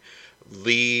Dane,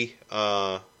 Lee.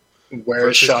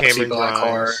 Where's Shotzi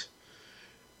Blackheart?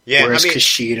 Yeah, where's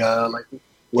Kushida? Like,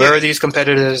 where are these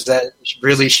competitors that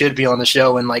really should be on the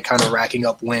show and like kind of racking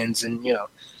up wins and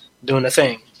doing the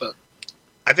thing? But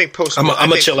I think I'm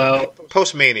gonna chill out.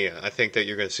 Post Mania, I think that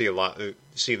you're going to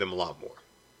see them a lot more.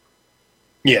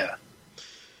 Yeah,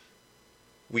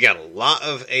 we got a lot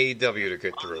of AEW to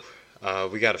get through.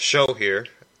 We got a show here.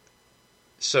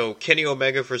 So Kenny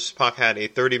Omega versus Pac had a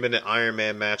 30-minute Iron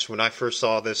Man match. When I first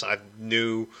saw this, I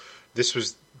knew this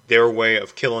was their way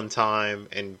of killing time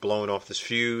and blowing off this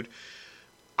feud.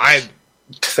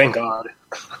 Thank God.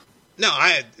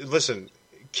 Listen.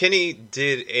 Kenny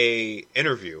did a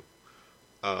interview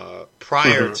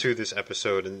prior to this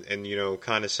episode, and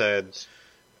kind of said,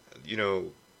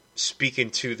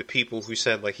 speaking to the people who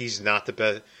said like he's not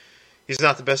the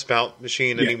best bout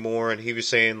machine anymore, and he was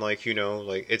saying like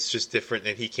like it's just different,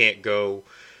 and he can't go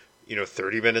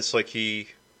 30 minutes like he's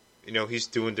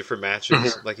doing different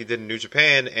matches like he did in New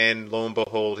Japan, and lo and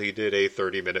behold, he did a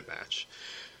 30-minute match.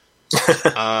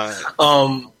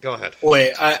 Go ahead.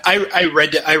 Wait, I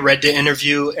read the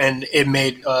interview, and it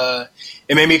made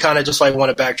me kind of just like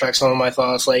want to backtrack some of my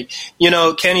thoughts. Like,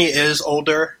 Kenny is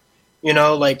older,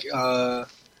 like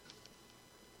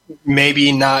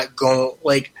maybe not going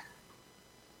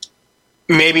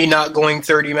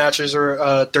 30 matches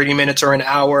or 30 minutes or an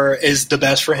hour is the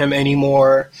best for him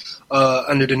anymore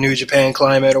under the New Japan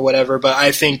climate or whatever. But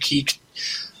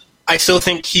I still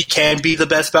think he can be the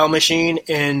best bout machine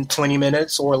in 20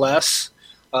 minutes or less.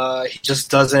 He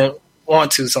just doesn't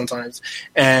want to sometimes.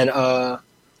 And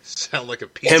sound like a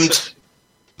pizza.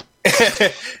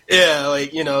 Yeah,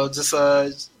 like just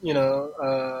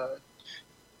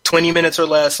 20 minutes or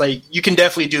less. Like you can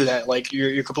definitely do that. Like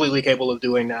you're completely capable of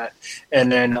doing that.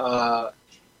 And then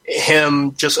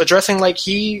him just addressing like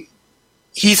he's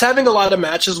having a lot of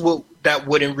matches that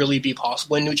wouldn't really be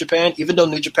possible in New Japan, even though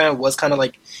New Japan was kind of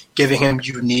like giving him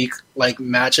unique like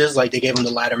matches. Like they gave him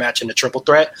the ladder match and the triple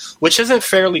threat, which isn't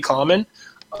fairly common.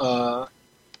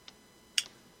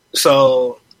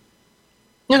 So,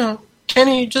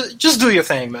 Kenny, just do your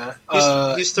thing, man.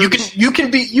 You can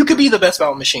be the best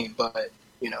bout machine, but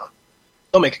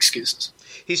don't make excuses.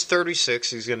 He's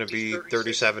 36. He's going to be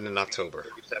 37 in October.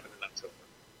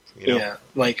 Yeah,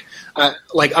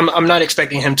 I'm not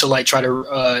expecting him to like try to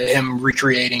him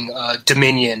recreating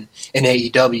Dominion in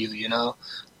AEW.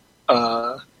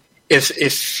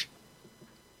 If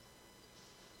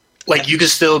like you could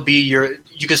still be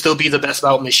the best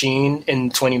bout machine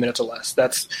in 20 minutes or less.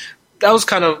 That was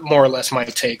kind of more or less my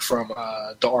take from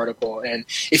the article. And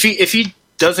if he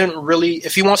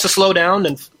wants to slow down,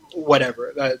 then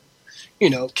whatever.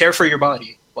 Care for your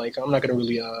body. Like I'm not going to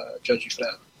really judge you for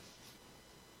that.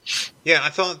 Yeah, I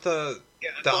thought the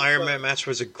Iron Man match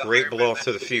was a great blow-off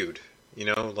to the feud.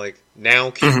 Like, now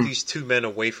keep these two men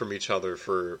away from each other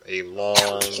for a long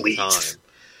time.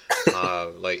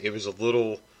 Like, it was a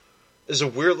weird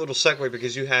little segue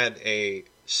because you had a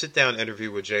sit-down interview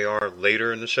with JR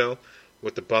later in the show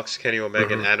with the Bucks, Kenny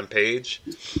Omega, and Adam Page,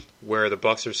 where the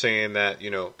Bucks are saying that,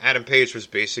 Adam Page was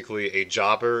basically a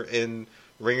jobber in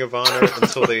Ring of Honor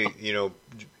until they,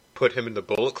 put him in the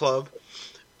Bullet Club.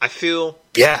 I feel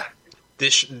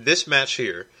this match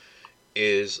here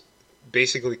is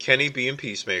basically Kenny being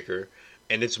Peacemaker,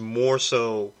 and it's more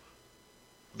so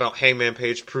about Hangman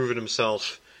Page proving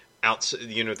himself out,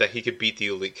 that he could beat the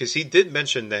Elite. Because he did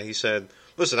mention that he said,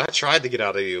 "Listen, I tried to get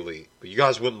out of the Elite, but you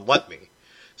guys wouldn't let me."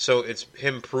 So it's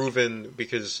him proving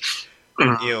because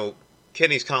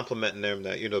Kenny's complimenting them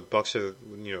that Bucks are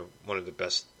one of the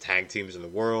best tag teams in the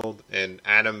world, and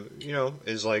Adam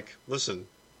is like, listen,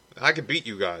 I could beat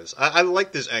you guys. I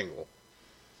like this angle.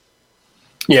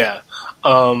 Yeah,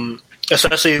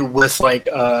 especially with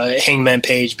Hangman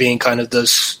Page being kind of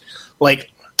this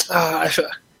I feel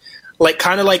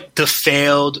kind of like the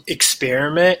failed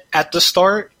experiment at the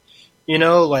start. He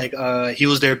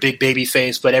was their big baby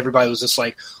face, but everybody was just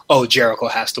like, oh, Jericho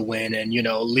has to win. And,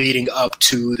 leading up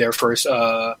to their first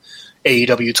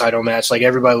AEW title match,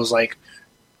 everybody was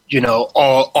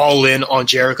all in on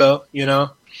Jericho,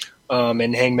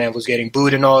 and Hangman was getting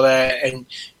booed and all that. And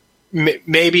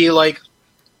maybe,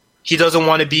 he doesn't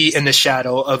want to be in the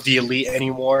shadow of the Elite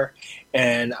anymore.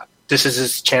 And this is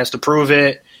his chance to prove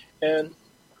it. And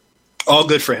all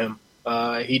good for him.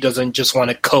 He doesn't just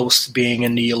want to coast being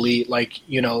in the Elite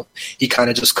he kind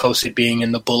of just coasted being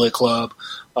in the Bullet Club.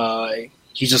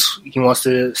 He wants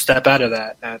to step out of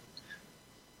that. And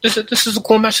this is a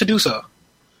cool match to do so.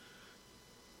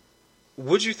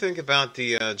 What'd you think about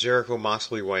the Jericho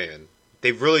Moxley weigh-in?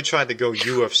 They've really tried to go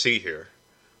UFC here.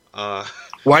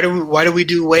 Why do we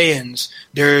do weigh-ins?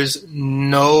 There's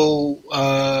no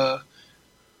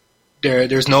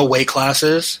there's no weight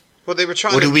classes. Well, they were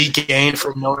trying. What do we gain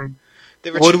from knowing?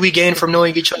 What do we gain from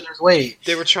knowing each other's weight?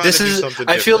 They were trying to do something different.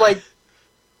 I feel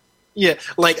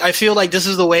I feel like this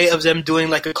is the way of them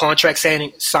doing a contract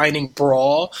signing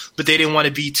brawl, but they didn't want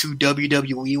to be too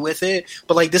WWE with it.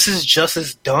 But this is just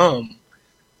as dumb.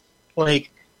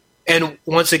 And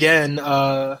once again,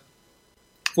 not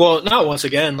once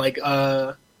again.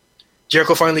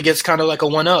 Jericho finally gets kind of a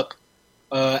one-up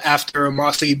after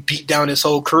Moxley beat down his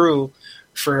whole crew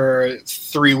for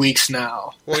 3 weeks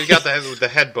now. Well, you got the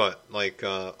headbutt,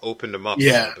 opened him up a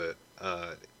little bit.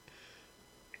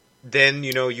 Then,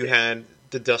 you had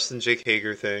the Dustin Jake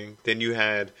Hager thing. Then you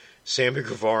had Sammy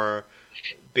Guevara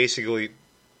basically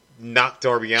knock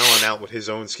Darby Allin out with his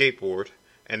own skateboard.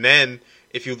 And then,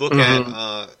 if you look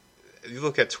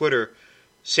at Twitter,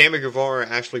 Sammy Guevara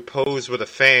actually posed with a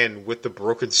fan with the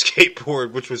broken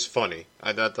skateboard, which was funny.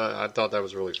 I thought that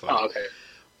was really funny. Oh, okay.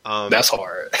 That's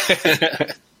hard.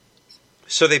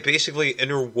 So they basically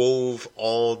interwove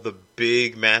all the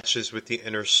big matches with the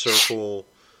Inner Circle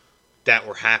that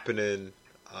were happening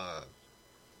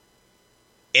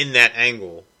in that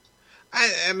angle.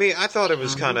 I mean, I thought it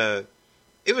was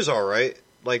it was all right.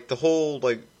 The whole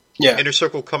Inner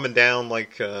Circle coming down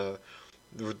the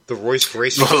Royce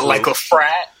Gracie crew. Like a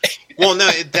frat. Well, no,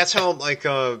 that's how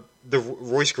the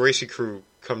Royce Gracie crew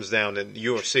comes down in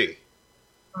UFC.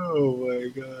 Oh my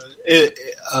god!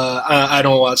 I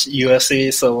don't watch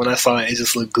UFC, so when I saw it, it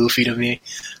just looked goofy to me.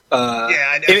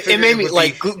 It made me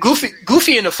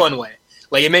goofy in a fun way.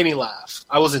 It made me laugh.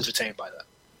 I was entertained by that.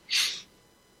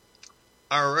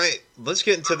 All right, let's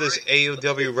get into this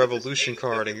AEW Revolution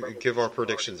card and give our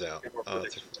predictions out.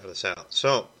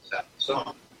 So,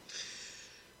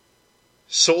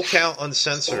 Soul Count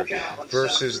Uncensored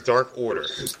versus Dark Order.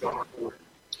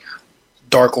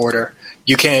 Dark Order.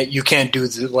 You can't do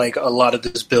a lot of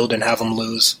this build and have them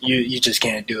lose. You just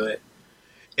can't do it.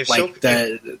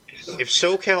 If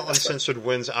Soul Count Uncensored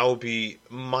wins, I will be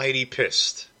mighty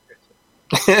pissed.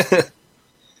 They're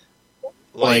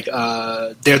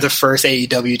the first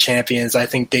AEW champions. I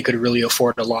think they could really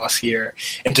afford a loss here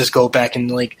and just go back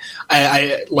and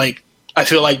I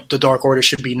feel like the Dark Order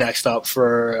should be next up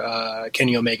for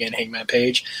Kenny Omega and Hangman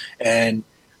Page, and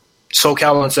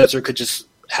SoCal Uncensored could just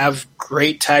have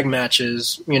great tag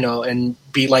matches, and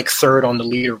be third on the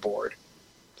leaderboard.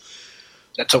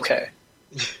 That's okay.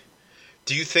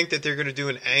 Do you think that they're going to do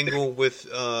an angle with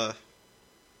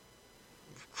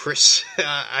Chris?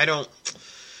 I don't.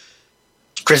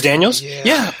 Chris Daniels?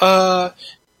 Yeah.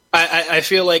 I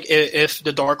feel like if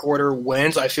the Dark Order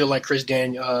wins, I feel like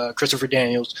Christopher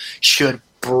Daniels should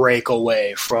break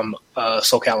away from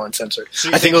SoCal Uncensored. So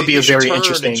I think it'll be a very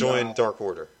interesting. Join Dark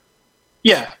Order.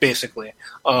 Yeah, basically.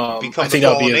 I think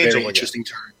that'll be a very interesting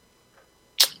turn.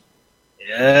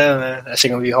 Yeah, man, that's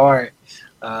gonna be hard.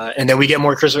 And then we get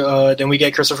more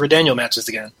Christopher Daniel matches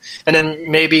again, and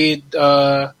then maybe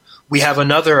we have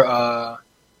another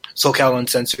SoCal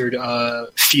Uncensored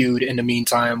feud in the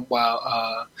meantime.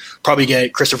 While probably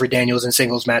get Christopher Daniels in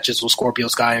singles matches with Scorpio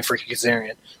Sky and Freaky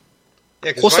Kazarian.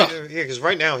 Yeah, because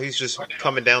right now he's just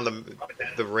coming down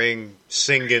the ring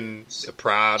singing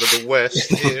 "Proud of the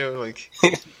West,"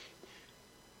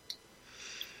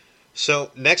 So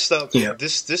next up,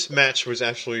 this match was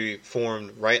actually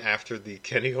formed right after the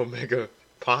Kenny Omega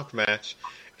Pac match.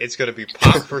 It's going to be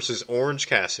Pac versus Orange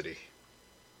Cassidy.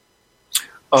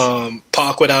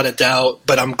 Pac without a doubt,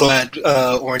 but I'm glad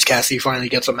Orange Cassidy finally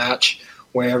gets a match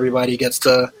where everybody gets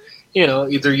to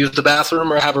either use the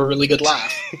bathroom or have a really good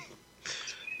laugh.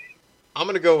 I'm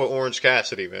gonna go with Orange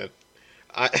Cassidy, man.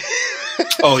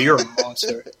 Oh, you're a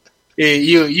monster.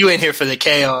 You in here for the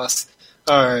chaos.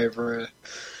 All right, bro.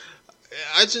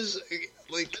 I just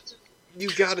you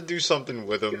got to do something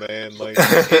with him, man.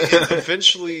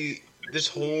 Eventually, this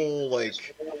whole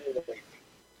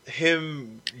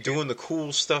him doing the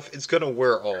cool stuff, it's gonna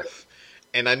wear off.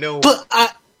 And I know,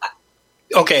 but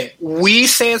okay, we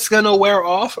say it's gonna wear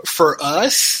off for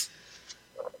us.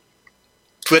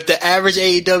 But the average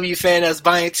AEW fan that's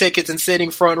buying tickets and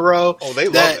sitting front row, they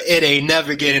love it. It ain't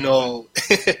never getting old.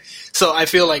 So I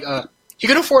feel like he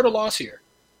can afford a loss here.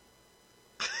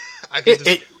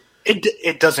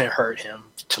 It doesn't hurt him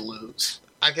to lose.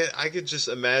 I could just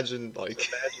imagine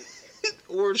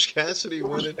Orange Cassidy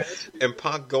winning and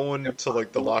Pac going to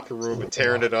the locker room and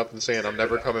tearing it up and saying, "I'm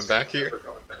never coming back here."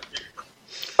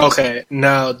 Okay,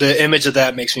 now the image of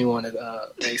that makes me want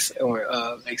to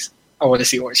I want to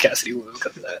see Orange Cassidy win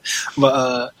because of that.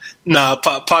 But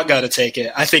Pac got to take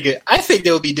it. I think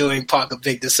they'll be doing Pac a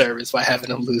big disservice by having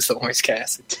him lose to Orange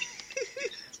Cassidy.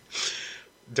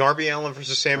 Darby Allin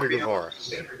versus Sammy Guevara.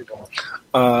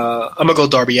 I'm gonna go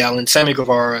Darby Allin. Sammy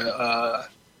Guevara.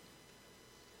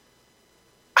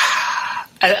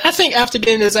 I think after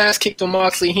getting his ass kicked on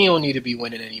Moxley, he don't need to be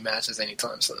winning any matches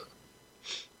anytime soon.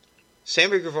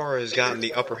 Sammy Guevara has gotten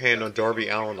the upper hand on Darby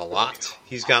Allin a lot.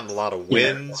 He's gotten a lot of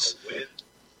wins. I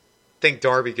think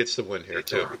Darby gets the win here,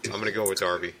 too. I'm going to go with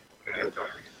Darby.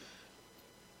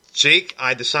 Jake,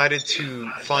 I decided to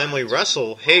finally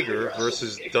wrestle Hager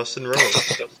versus Dustin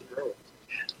Rhodes.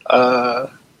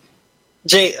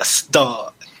 Jay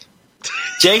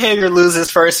Hager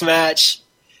loses first match.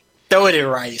 Throw it in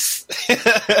Rice.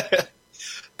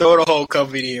 Throw the whole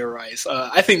company in Rice.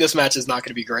 I think this match is not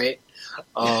going to be great.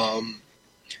 I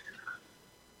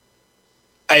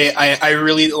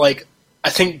really I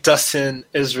think Dustin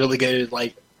is really good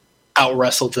at out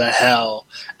wrestle the hell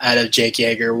out of Jake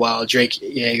Hager while Jake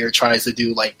Hager tries to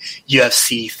do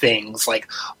UFC things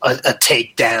like a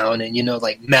takedown and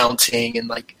mounting and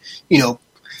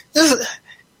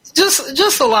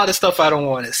just a lot of stuff I don't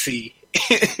want to see.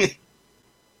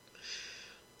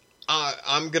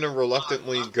 I'm gonna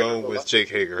reluctantly go with Jake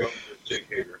Hager.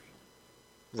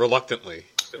 Reluctantly,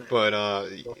 but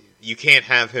you can't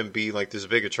have him be this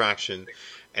big attraction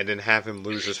and then have him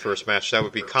lose his first match. That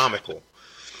would be comical.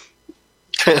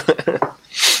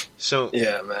 So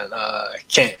yeah, man,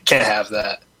 can't have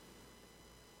that.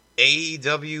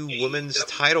 AEW Women's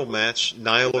Title match: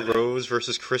 Nyla Rose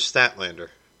versus Chris Statlander.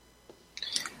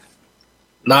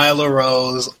 Nyla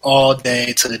Rose all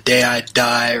day to the day I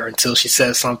die, or until she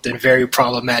says something very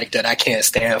problematic that I can't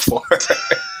stand for.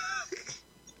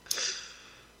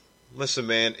 Listen,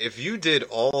 man, if you did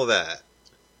all of that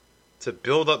to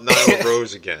build up Nyla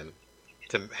Rose again,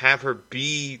 to have her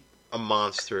be a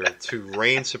monster, to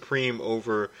reign supreme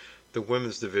over the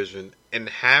women's division, and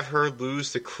have her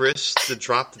lose to Chris to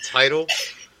drop the title,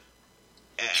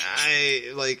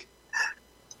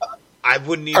 I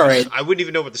wouldn't even. Right. I wouldn't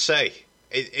even know what to say.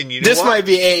 And you know this what? might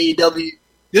be AEW.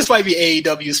 This might be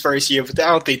AEW's first year, but I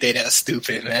don't think they're that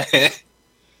stupid, man.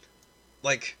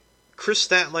 Chris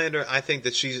Statlander, I think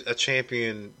that she's a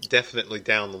champion definitely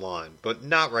down the line, but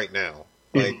not right now.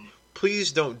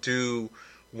 Please don't do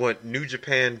what New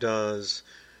Japan does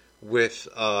with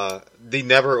the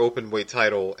never open weight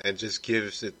title and just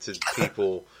gives it to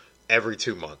people every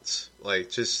 2 months. Let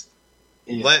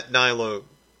Nyla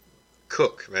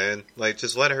cook, man.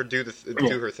 Just let her do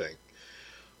her thing.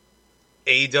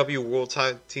 AEW World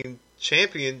Team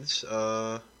Champions,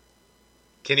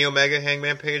 Kenny Omega,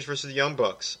 Hangman Page versus the Young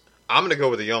Bucks. I'm going to go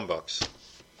with the Young Bucks.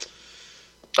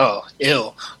 Oh,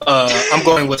 ew. I'm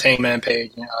going with Hangman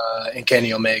Page and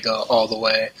Kenny Omega all the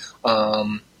way.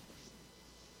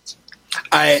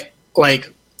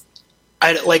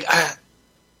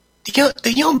 The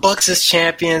Young Bucks as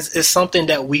champions is something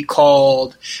that we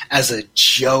called as a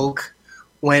joke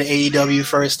when AEW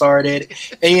first started,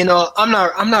 and I'm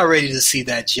not ready to see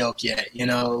that joke yet.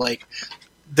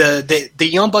 The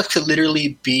Young Bucks could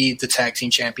literally be the tag team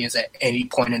champions at any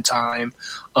point in time.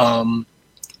 Even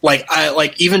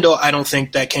though I don't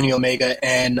think that Kenny Omega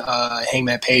and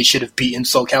Hangman Page should have beaten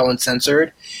SoCal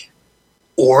Uncensored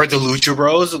or the Lucha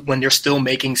Bros when they're still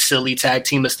making silly tag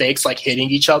team mistakes like hitting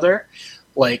each other,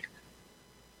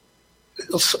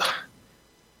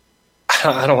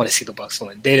 I don't want to see the Bucks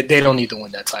win. They don't need to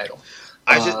win that title.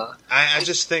 I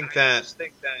just think that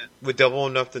with Double or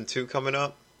Nothing 2 coming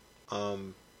up,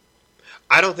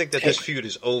 I don't think that this feud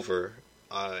is over,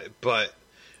 but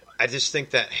I just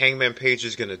think that Hangman Page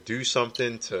is going to do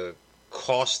something to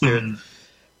cost them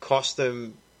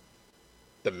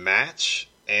the match,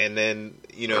 and then,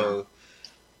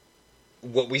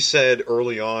 what we said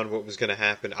early on, what was going to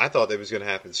happen, I thought it was going to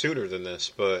happen sooner than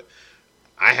this, but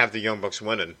I have the Young Bucks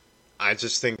winning. I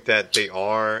just think that they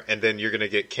are, and then you're going to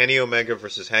get Kenny Omega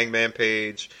versus Hangman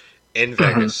Page in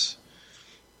Vegas.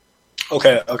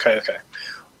 Okay.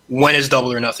 When is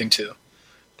Double or Nothing 2?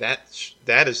 That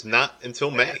is not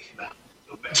until May.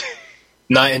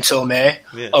 Not until May?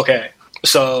 Yeah. Okay.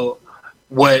 So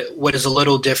what is a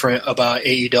little different about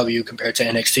AEW compared to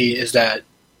NXT is that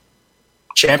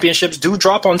championships do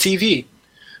drop on TV.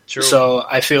 True. So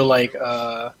I feel like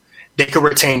they could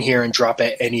retain here and drop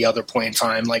at any other point in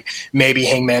time. Like maybe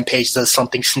Hangman Page does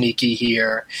something sneaky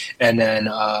here, and then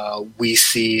we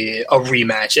see a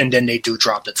rematch, and then they do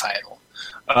drop the title.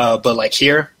 But like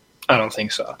here, I don't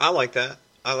think so. I like that.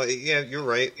 Yeah, you're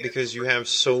right, because you have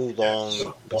so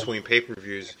long between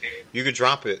pay-per-views. You could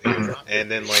drop it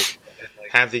and then like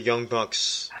have the Young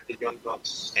Bucks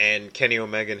and Kenny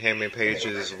Omega and Hangman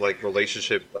Page's like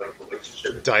relationship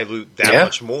dilute that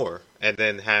much more, and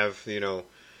then have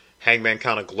Hangman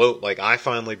kind of gloat like, I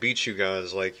finally beat you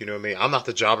guys, like, you know what I mean? I'm not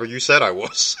the jobber you said I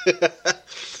was.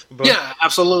 But, yeah,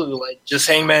 absolutely. Like just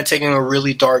Hangman taking a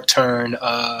really dark turn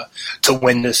to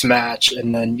win this match,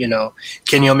 and then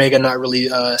Kenny Omega not really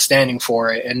standing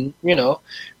for it, and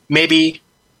maybe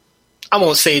I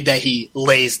won't say that he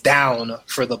lays down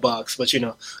for the Bucks, but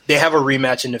they have a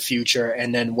rematch in the future,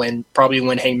 and then when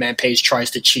Hangman Page tries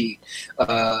to cheat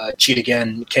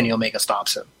again, Kenny Omega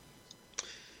stops him.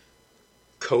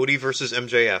 Cody versus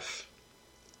MJF.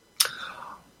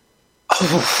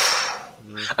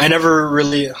 I never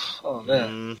really. Oh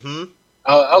man,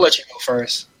 I'll let you go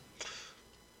first.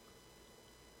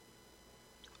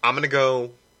 I'm gonna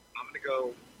go.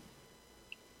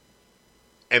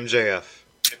 MJF.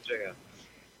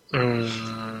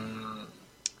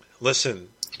 Listen.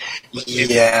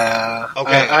 Yeah.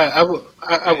 Okay. I will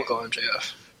go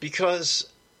MJF because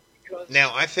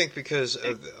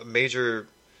of a major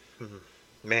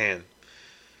man.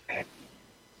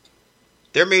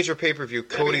 Their major pay-per-view,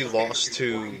 Cody lost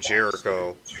to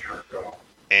Jericho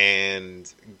and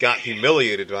got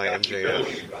humiliated by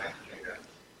MJF.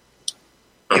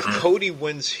 If Cody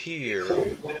wins here,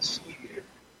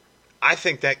 I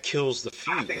think that kills the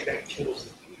feud.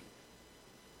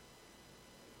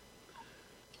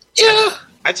 Yeah.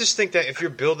 I just think that if you're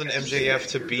building MJF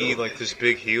to be like this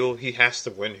big heel, he has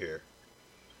to win here.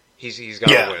 He's got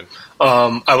to win.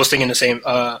 I was thinking the same.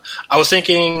 I was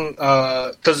thinking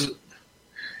because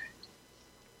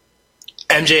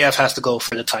MJF has to go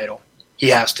for the title. He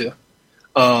has to.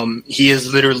 He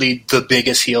is literally the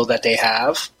biggest heel that they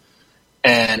have,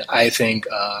 and I think,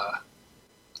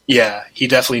 he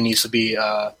definitely needs to be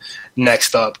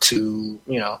next up to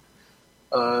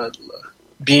let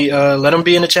him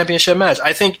be in the championship match.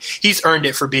 I think he's earned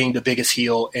it for being the biggest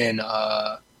heel in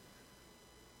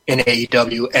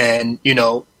AEW, and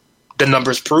the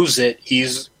numbers proves it.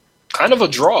 He's kind of a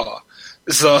draw,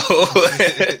 so.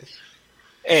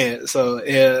 And so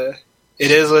it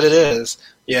is what it is.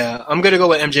 Yeah, I'm gonna go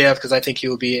with MJF because I think he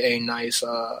will be a nice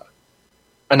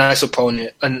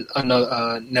opponent,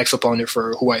 next opponent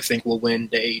for who I think will win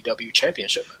the AEW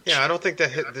championship match. Yeah, I don't think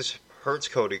this hurts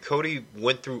Cody. Cody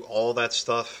went through all that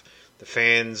stuff. The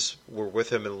fans were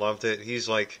with him and loved it. He's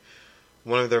like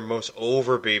one of their most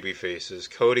over baby faces.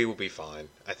 Cody will be fine.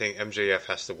 I think MJF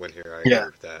has to win here. I agree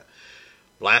with that.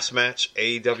 Last match,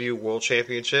 AEW World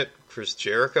Championship, Chris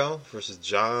Jericho versus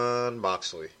Jon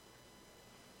Moxley.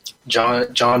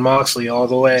 Jon Moxley all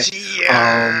the way.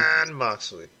 Jon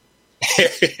Moxley.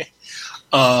 If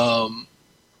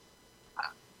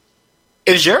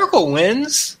Jericho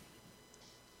wins,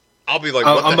 I'll be like,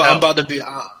 I'm about to be.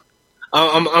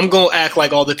 I'm gonna act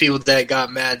like all the people that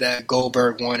got mad that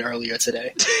Goldberg won earlier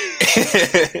today.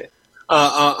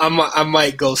 I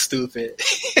might go stupid.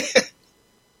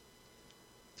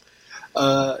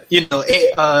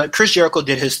 Chris Jericho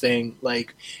did his thing.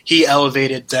 Like he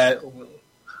elevated that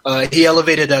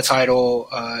title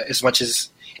as much as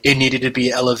it needed to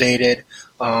be elevated.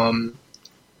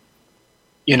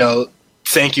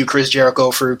 Thank you, Chris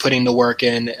Jericho, for putting the work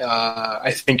in.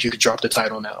 I think you could drop the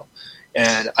title now,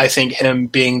 and I think him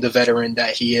being the veteran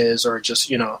that he is, or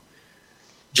just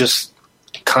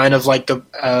kind of like the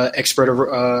expert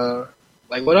of.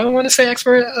 Like what I want to say,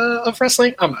 expert of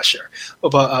wrestling. I'm not sure,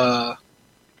 but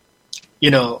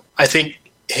I think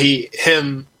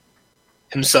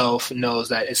himself knows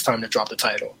that it's time to drop the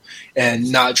title,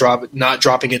 and not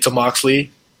dropping it to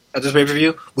Moxley at this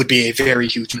pay-per-view would be a very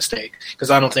huge mistake because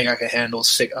I don't think I can handle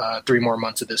 3 more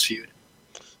months of this feud.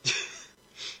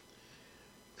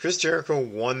 Chris Jericho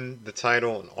won the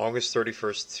title on August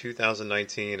 31st,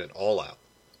 2019 at All Out.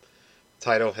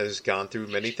 title has gone through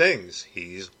many things.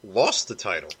 He's lost the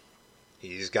title.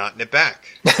 He's gotten it back.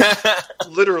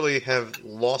 Literally have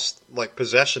lost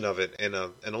possession of it in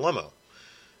a limo.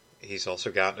 He's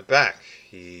also gotten it back.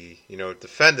 He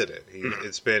defended it.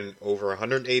 It's been over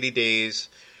 180 days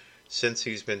since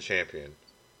he's been champion.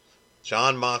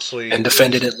 Jon Moxley and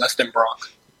defended it less than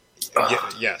Brock.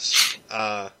 Yes.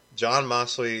 Jon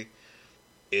Moxley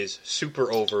is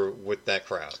super over with that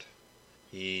crowd.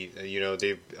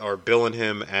 They are billing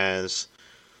him as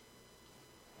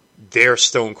their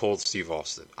Stone Cold Steve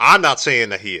Austin. I'm not saying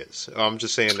that he is. I'm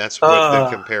just saying that's what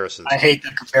the comparison. I hate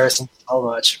the comparison so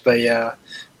much, but yeah,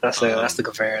 that's the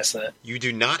comparison. You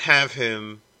do not have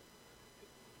him,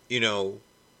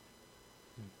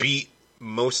 beat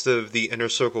most of the Inner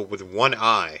Circle with one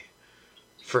eye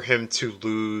for him to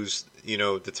lose,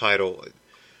 the title.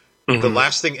 Mm-hmm. The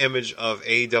lasting image of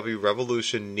AEW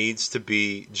Revolution needs to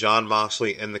be Jon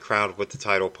Moxley in the crowd with the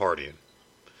title partying.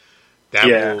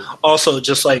 Also,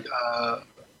 just and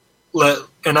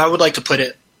I would like to put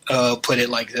it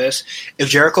like this: if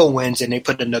Jericho wins and they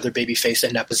put another babyface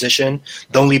in that position,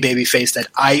 the only babyface that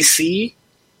I see,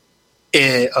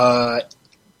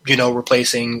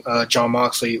 replacing Jon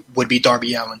Moxley would be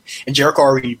Darby Allin, and Jericho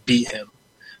already beat him,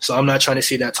 so I'm not trying to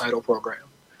see that title program.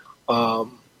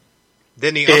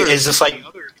 Then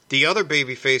the other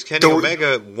babyface, Kenny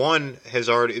Omega, one has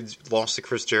already lost to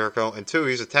Chris Jericho, and two,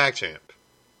 he's a tag champ.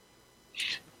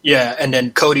 Yeah, and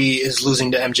then Cody is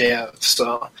losing to MJF,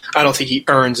 so I don't think he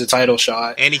earns a title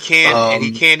shot. And he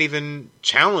can't even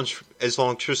challenge as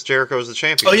long as Chris Jericho is the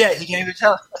champion. Oh yeah, he can't even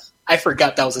challenge. I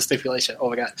forgot that was a stipulation. Oh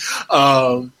my god.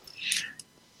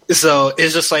 So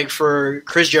it's just for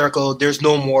Chris Jericho, there's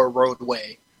no more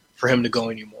roadway for him to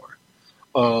go anymore.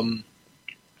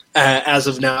 As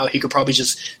of now, he could probably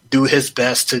just do his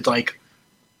best to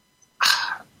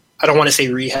I don't want to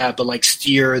say rehab, but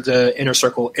steer the Inner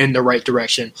Circle in the right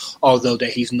direction. Although that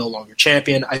he's no longer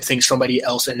champion, I think somebody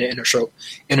else in the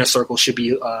Inner Circle should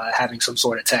be having some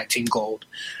sort of tag team gold.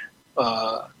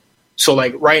 So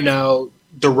right now,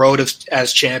 the road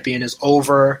as champion is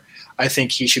over. I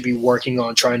think he should be working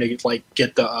on trying to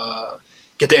get the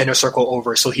Inner Circle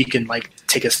over so he can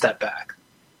take a step back.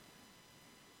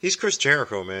 He's Chris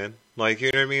Jericho, man. You know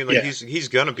what I mean? He's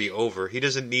gonna be over. He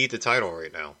doesn't need the title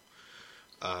right now.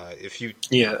 If you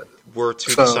were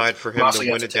to decide for him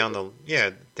to win it down the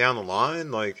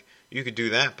line, you could do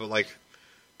that. But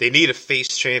they need a face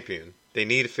champion. They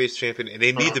need a face champion, and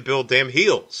they need to build damn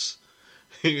heels.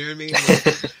 You know what I mean?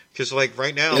 Because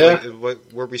right now,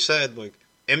 where we said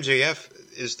MJF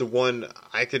is the one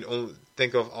I could only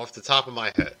think of off the top of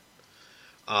my head.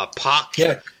 Pac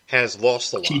has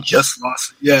lost a lot. He just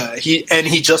lost. Yeah, he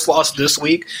just lost this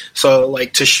week. So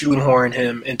to shoehorn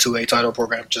him into a title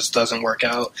program just doesn't work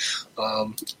out.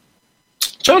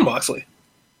 Jon Moxley.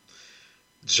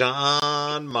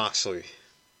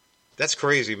 That's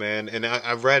crazy, man. And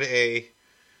I read a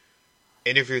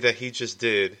interview that he just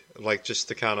did, just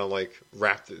to kind of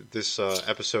wrap this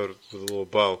episode with a little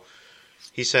bow.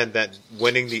 He said that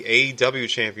winning the AEW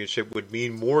championship would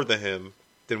mean more to him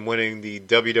than winning the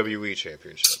WWE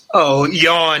championship. Oh,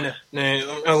 yawn.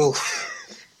 Oh,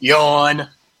 yawn.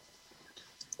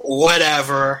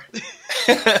 Whatever.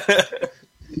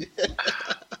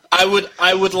 I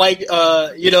would like,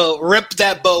 rip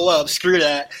that bow up. Screw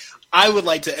that. I would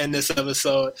like to end this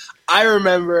episode. I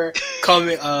remember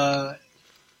coming,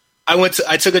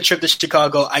 I took a trip to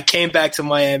Chicago. I came back to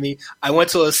Miami. I went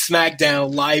to a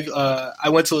SmackDown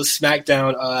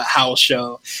house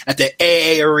show at the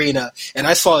AA Arena, and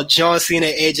I saw John Cena,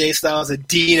 AJ Styles, and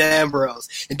Dean Ambrose.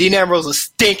 And Dean Ambrose was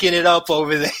stinking it up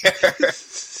over there.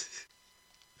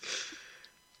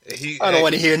 I don't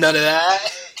want to hear none of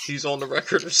that. He's on the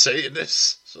record of saying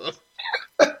this. So.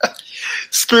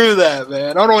 Screw that,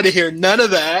 man. I don't want to hear none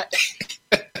of that.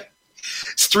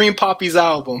 Stream Poppy's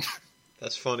album.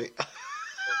 That's funny.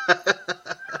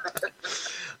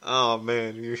 Oh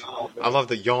man, I love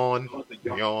the yawn.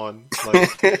 Yawn.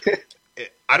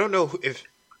 I don't know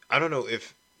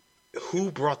if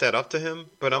who brought that up to him,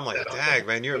 but I'm dag,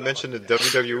 man, you're mentioning the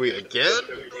WWE again.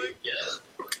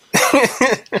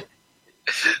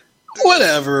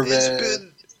 Whatever,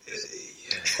 man.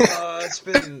 It's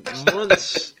been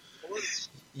months.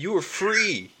 You were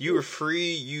free.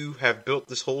 You have built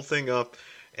this whole thing up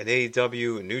in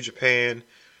AEW and New Japan.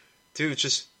 Dude,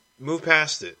 just move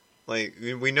past it.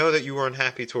 We know that you were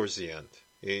unhappy towards the end.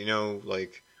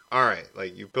 All right,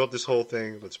 you built this whole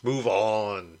thing. Let's move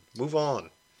on. Move on.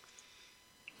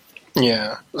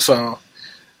 Yeah, so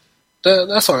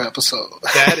that's our episode.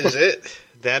 That is it.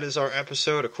 That is our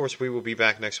episode. Of course, we will be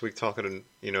back next week talking,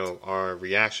 our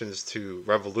reactions to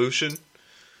Revolution.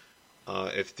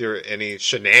 If there are any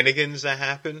shenanigans that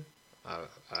happen,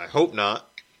 I hope not.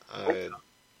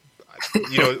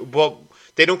 Well,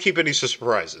 they don't keep any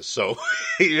surprises, so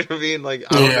you know what I mean. Like,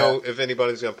 I don't know if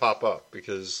anybody's gonna pop up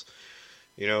because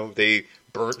they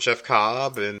burnt Jeff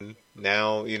Cobb, and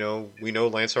now we know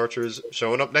Lance Archer's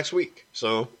showing up next week.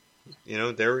 So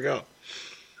there we go.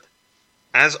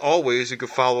 As always, you can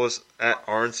follow us at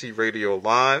RNC Radio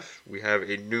Live. We have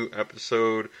a new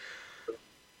episode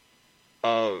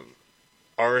of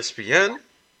RSPN.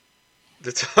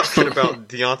 They're talking about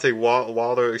Deontay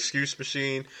Wilder excuse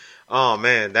machine. Oh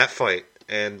man, that fight.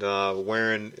 And my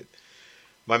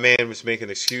man was making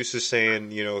excuses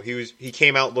saying, he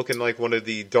came out looking like one of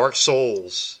the Dark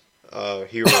Souls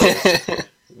heroes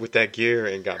with that gear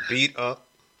and got beat up.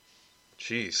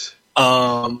 Jeez.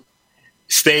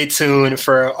 Stay tuned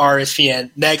for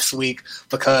RSPN next week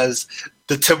because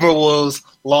the Timberwolves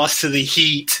lost to the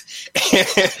Heat,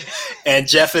 and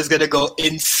Jeff is going to go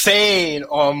insane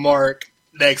on Mark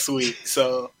next week.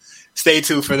 So stay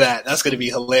tuned for that. That's going to be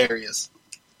hilarious.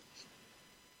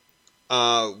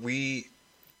 We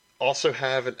also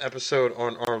have an episode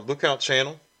on our Lookout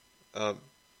channel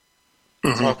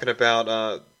talking about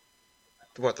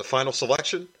the final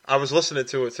selection. I was listening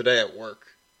to it today at work.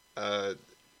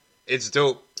 It's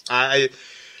dope.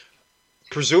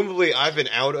 Presumably I've been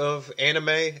out of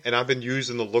anime and I've been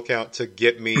using the Lookout to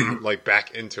get me like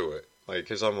back into it. Like,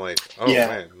 cause I'm like,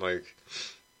 man, like.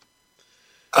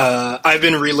 I've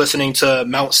been re-listening to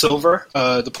Mount Silver,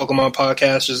 the Pokemon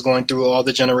podcast, just going through all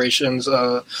the generations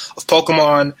of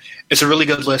Pokemon. It's a really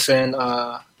good listen.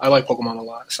 I like Pokemon a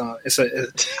lot, so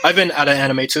I've been out of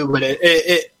anime too, but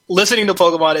listening to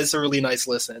Pokemon is a really nice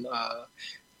listen.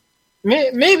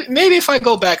 Maybe if I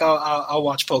go back, I'll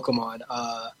watch Pokemon.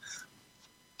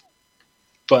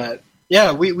 But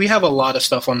yeah, we have a lot of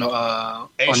stuff on the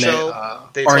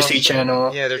RC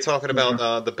channel. Yeah, they're talking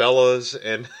about the Bellas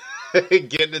and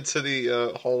getting into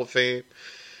the Hall of Fame.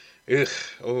 Ugh,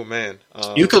 oh man,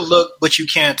 you could look, but you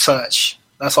can't touch.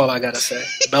 That's all I gotta say.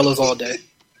 Bellas all day.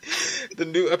 The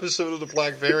new episode of the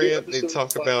Black Variant, they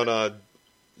talk about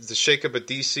the shakeup at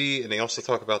DC, and they also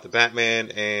talk about the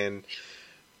Batman and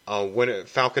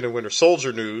Falcon and Winter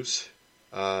Soldier news.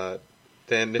 And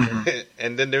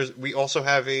then we also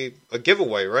have a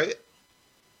giveaway, right?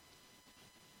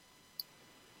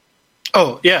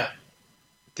 Oh yeah.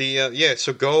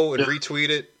 So go and retweet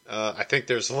it. I think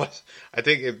there's less. I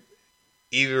think it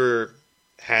either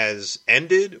has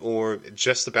ended or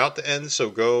just about to end.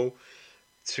 So go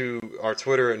to our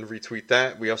Twitter and retweet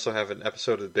that. We also have an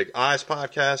episode of the Big Eyes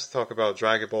podcast talk about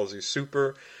Dragon Ball Z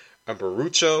Super and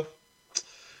Barucho,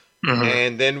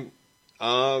 and then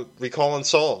recalling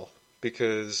Saul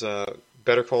because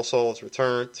Better Call Saul has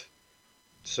returned.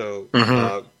 So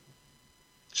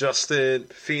Justin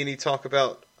Feeney talk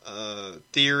about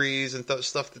theories and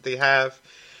stuff that they have.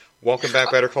 Welcome back,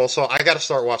 Better Call Saul. I got to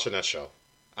start watching that show.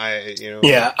 I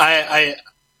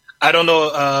don't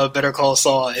know what Better Call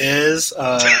Saul is.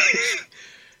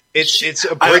 It's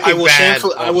a Breaking Bad.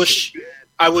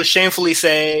 I will shamefully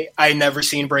say I never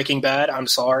seen Breaking Bad. I'm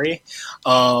sorry,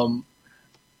 but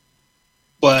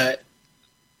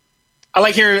I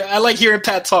like hearing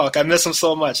Pat talk. I miss him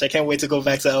so much. I can't wait to go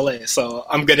back to LA. So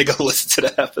I'm gonna go listen to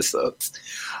the episodes,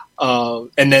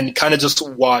 and then kind of just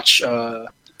watch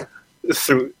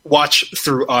through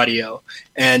audio.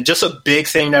 And just a big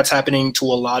thing that's happening to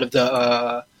a lot of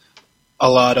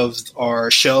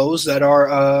our shows that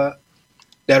are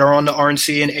on the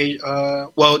RNC and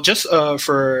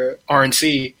for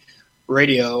RNC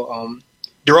radio,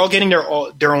 they're all getting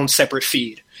their own separate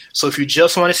feed. So if you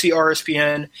just want to see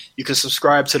RSPN, you can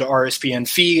subscribe to the RSPN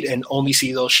feed and only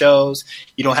see those shows.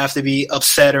 You don't have to be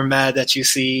upset or mad that you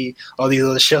see all these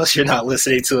other shows you're not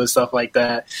listening to and stuff like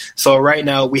that. So right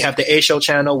now we have the A Show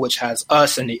channel, which has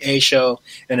us and the A Show,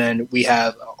 and then we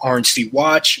have RNC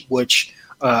Watch, which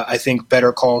I think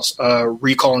Better Calls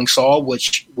Recalling Saul,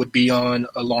 which would be on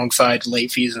alongside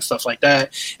late fees and stuff like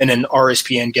that. And then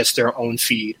RSPN gets their own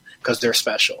feed because they're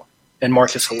special. And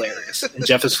Mark is hilarious, and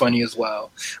Jeff is funny as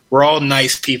well. We're all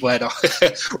nice people at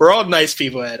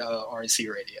RNC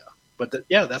Radio. But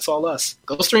that's all us.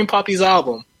 Go stream Poppy's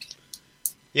album.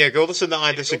 Yeah, go listen to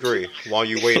I Disagree while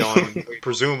you wait on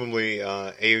presumably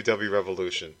AEW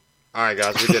Revolution. All right,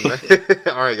 guys, we're getting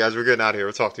out of here.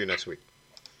 We'll talk to you next week.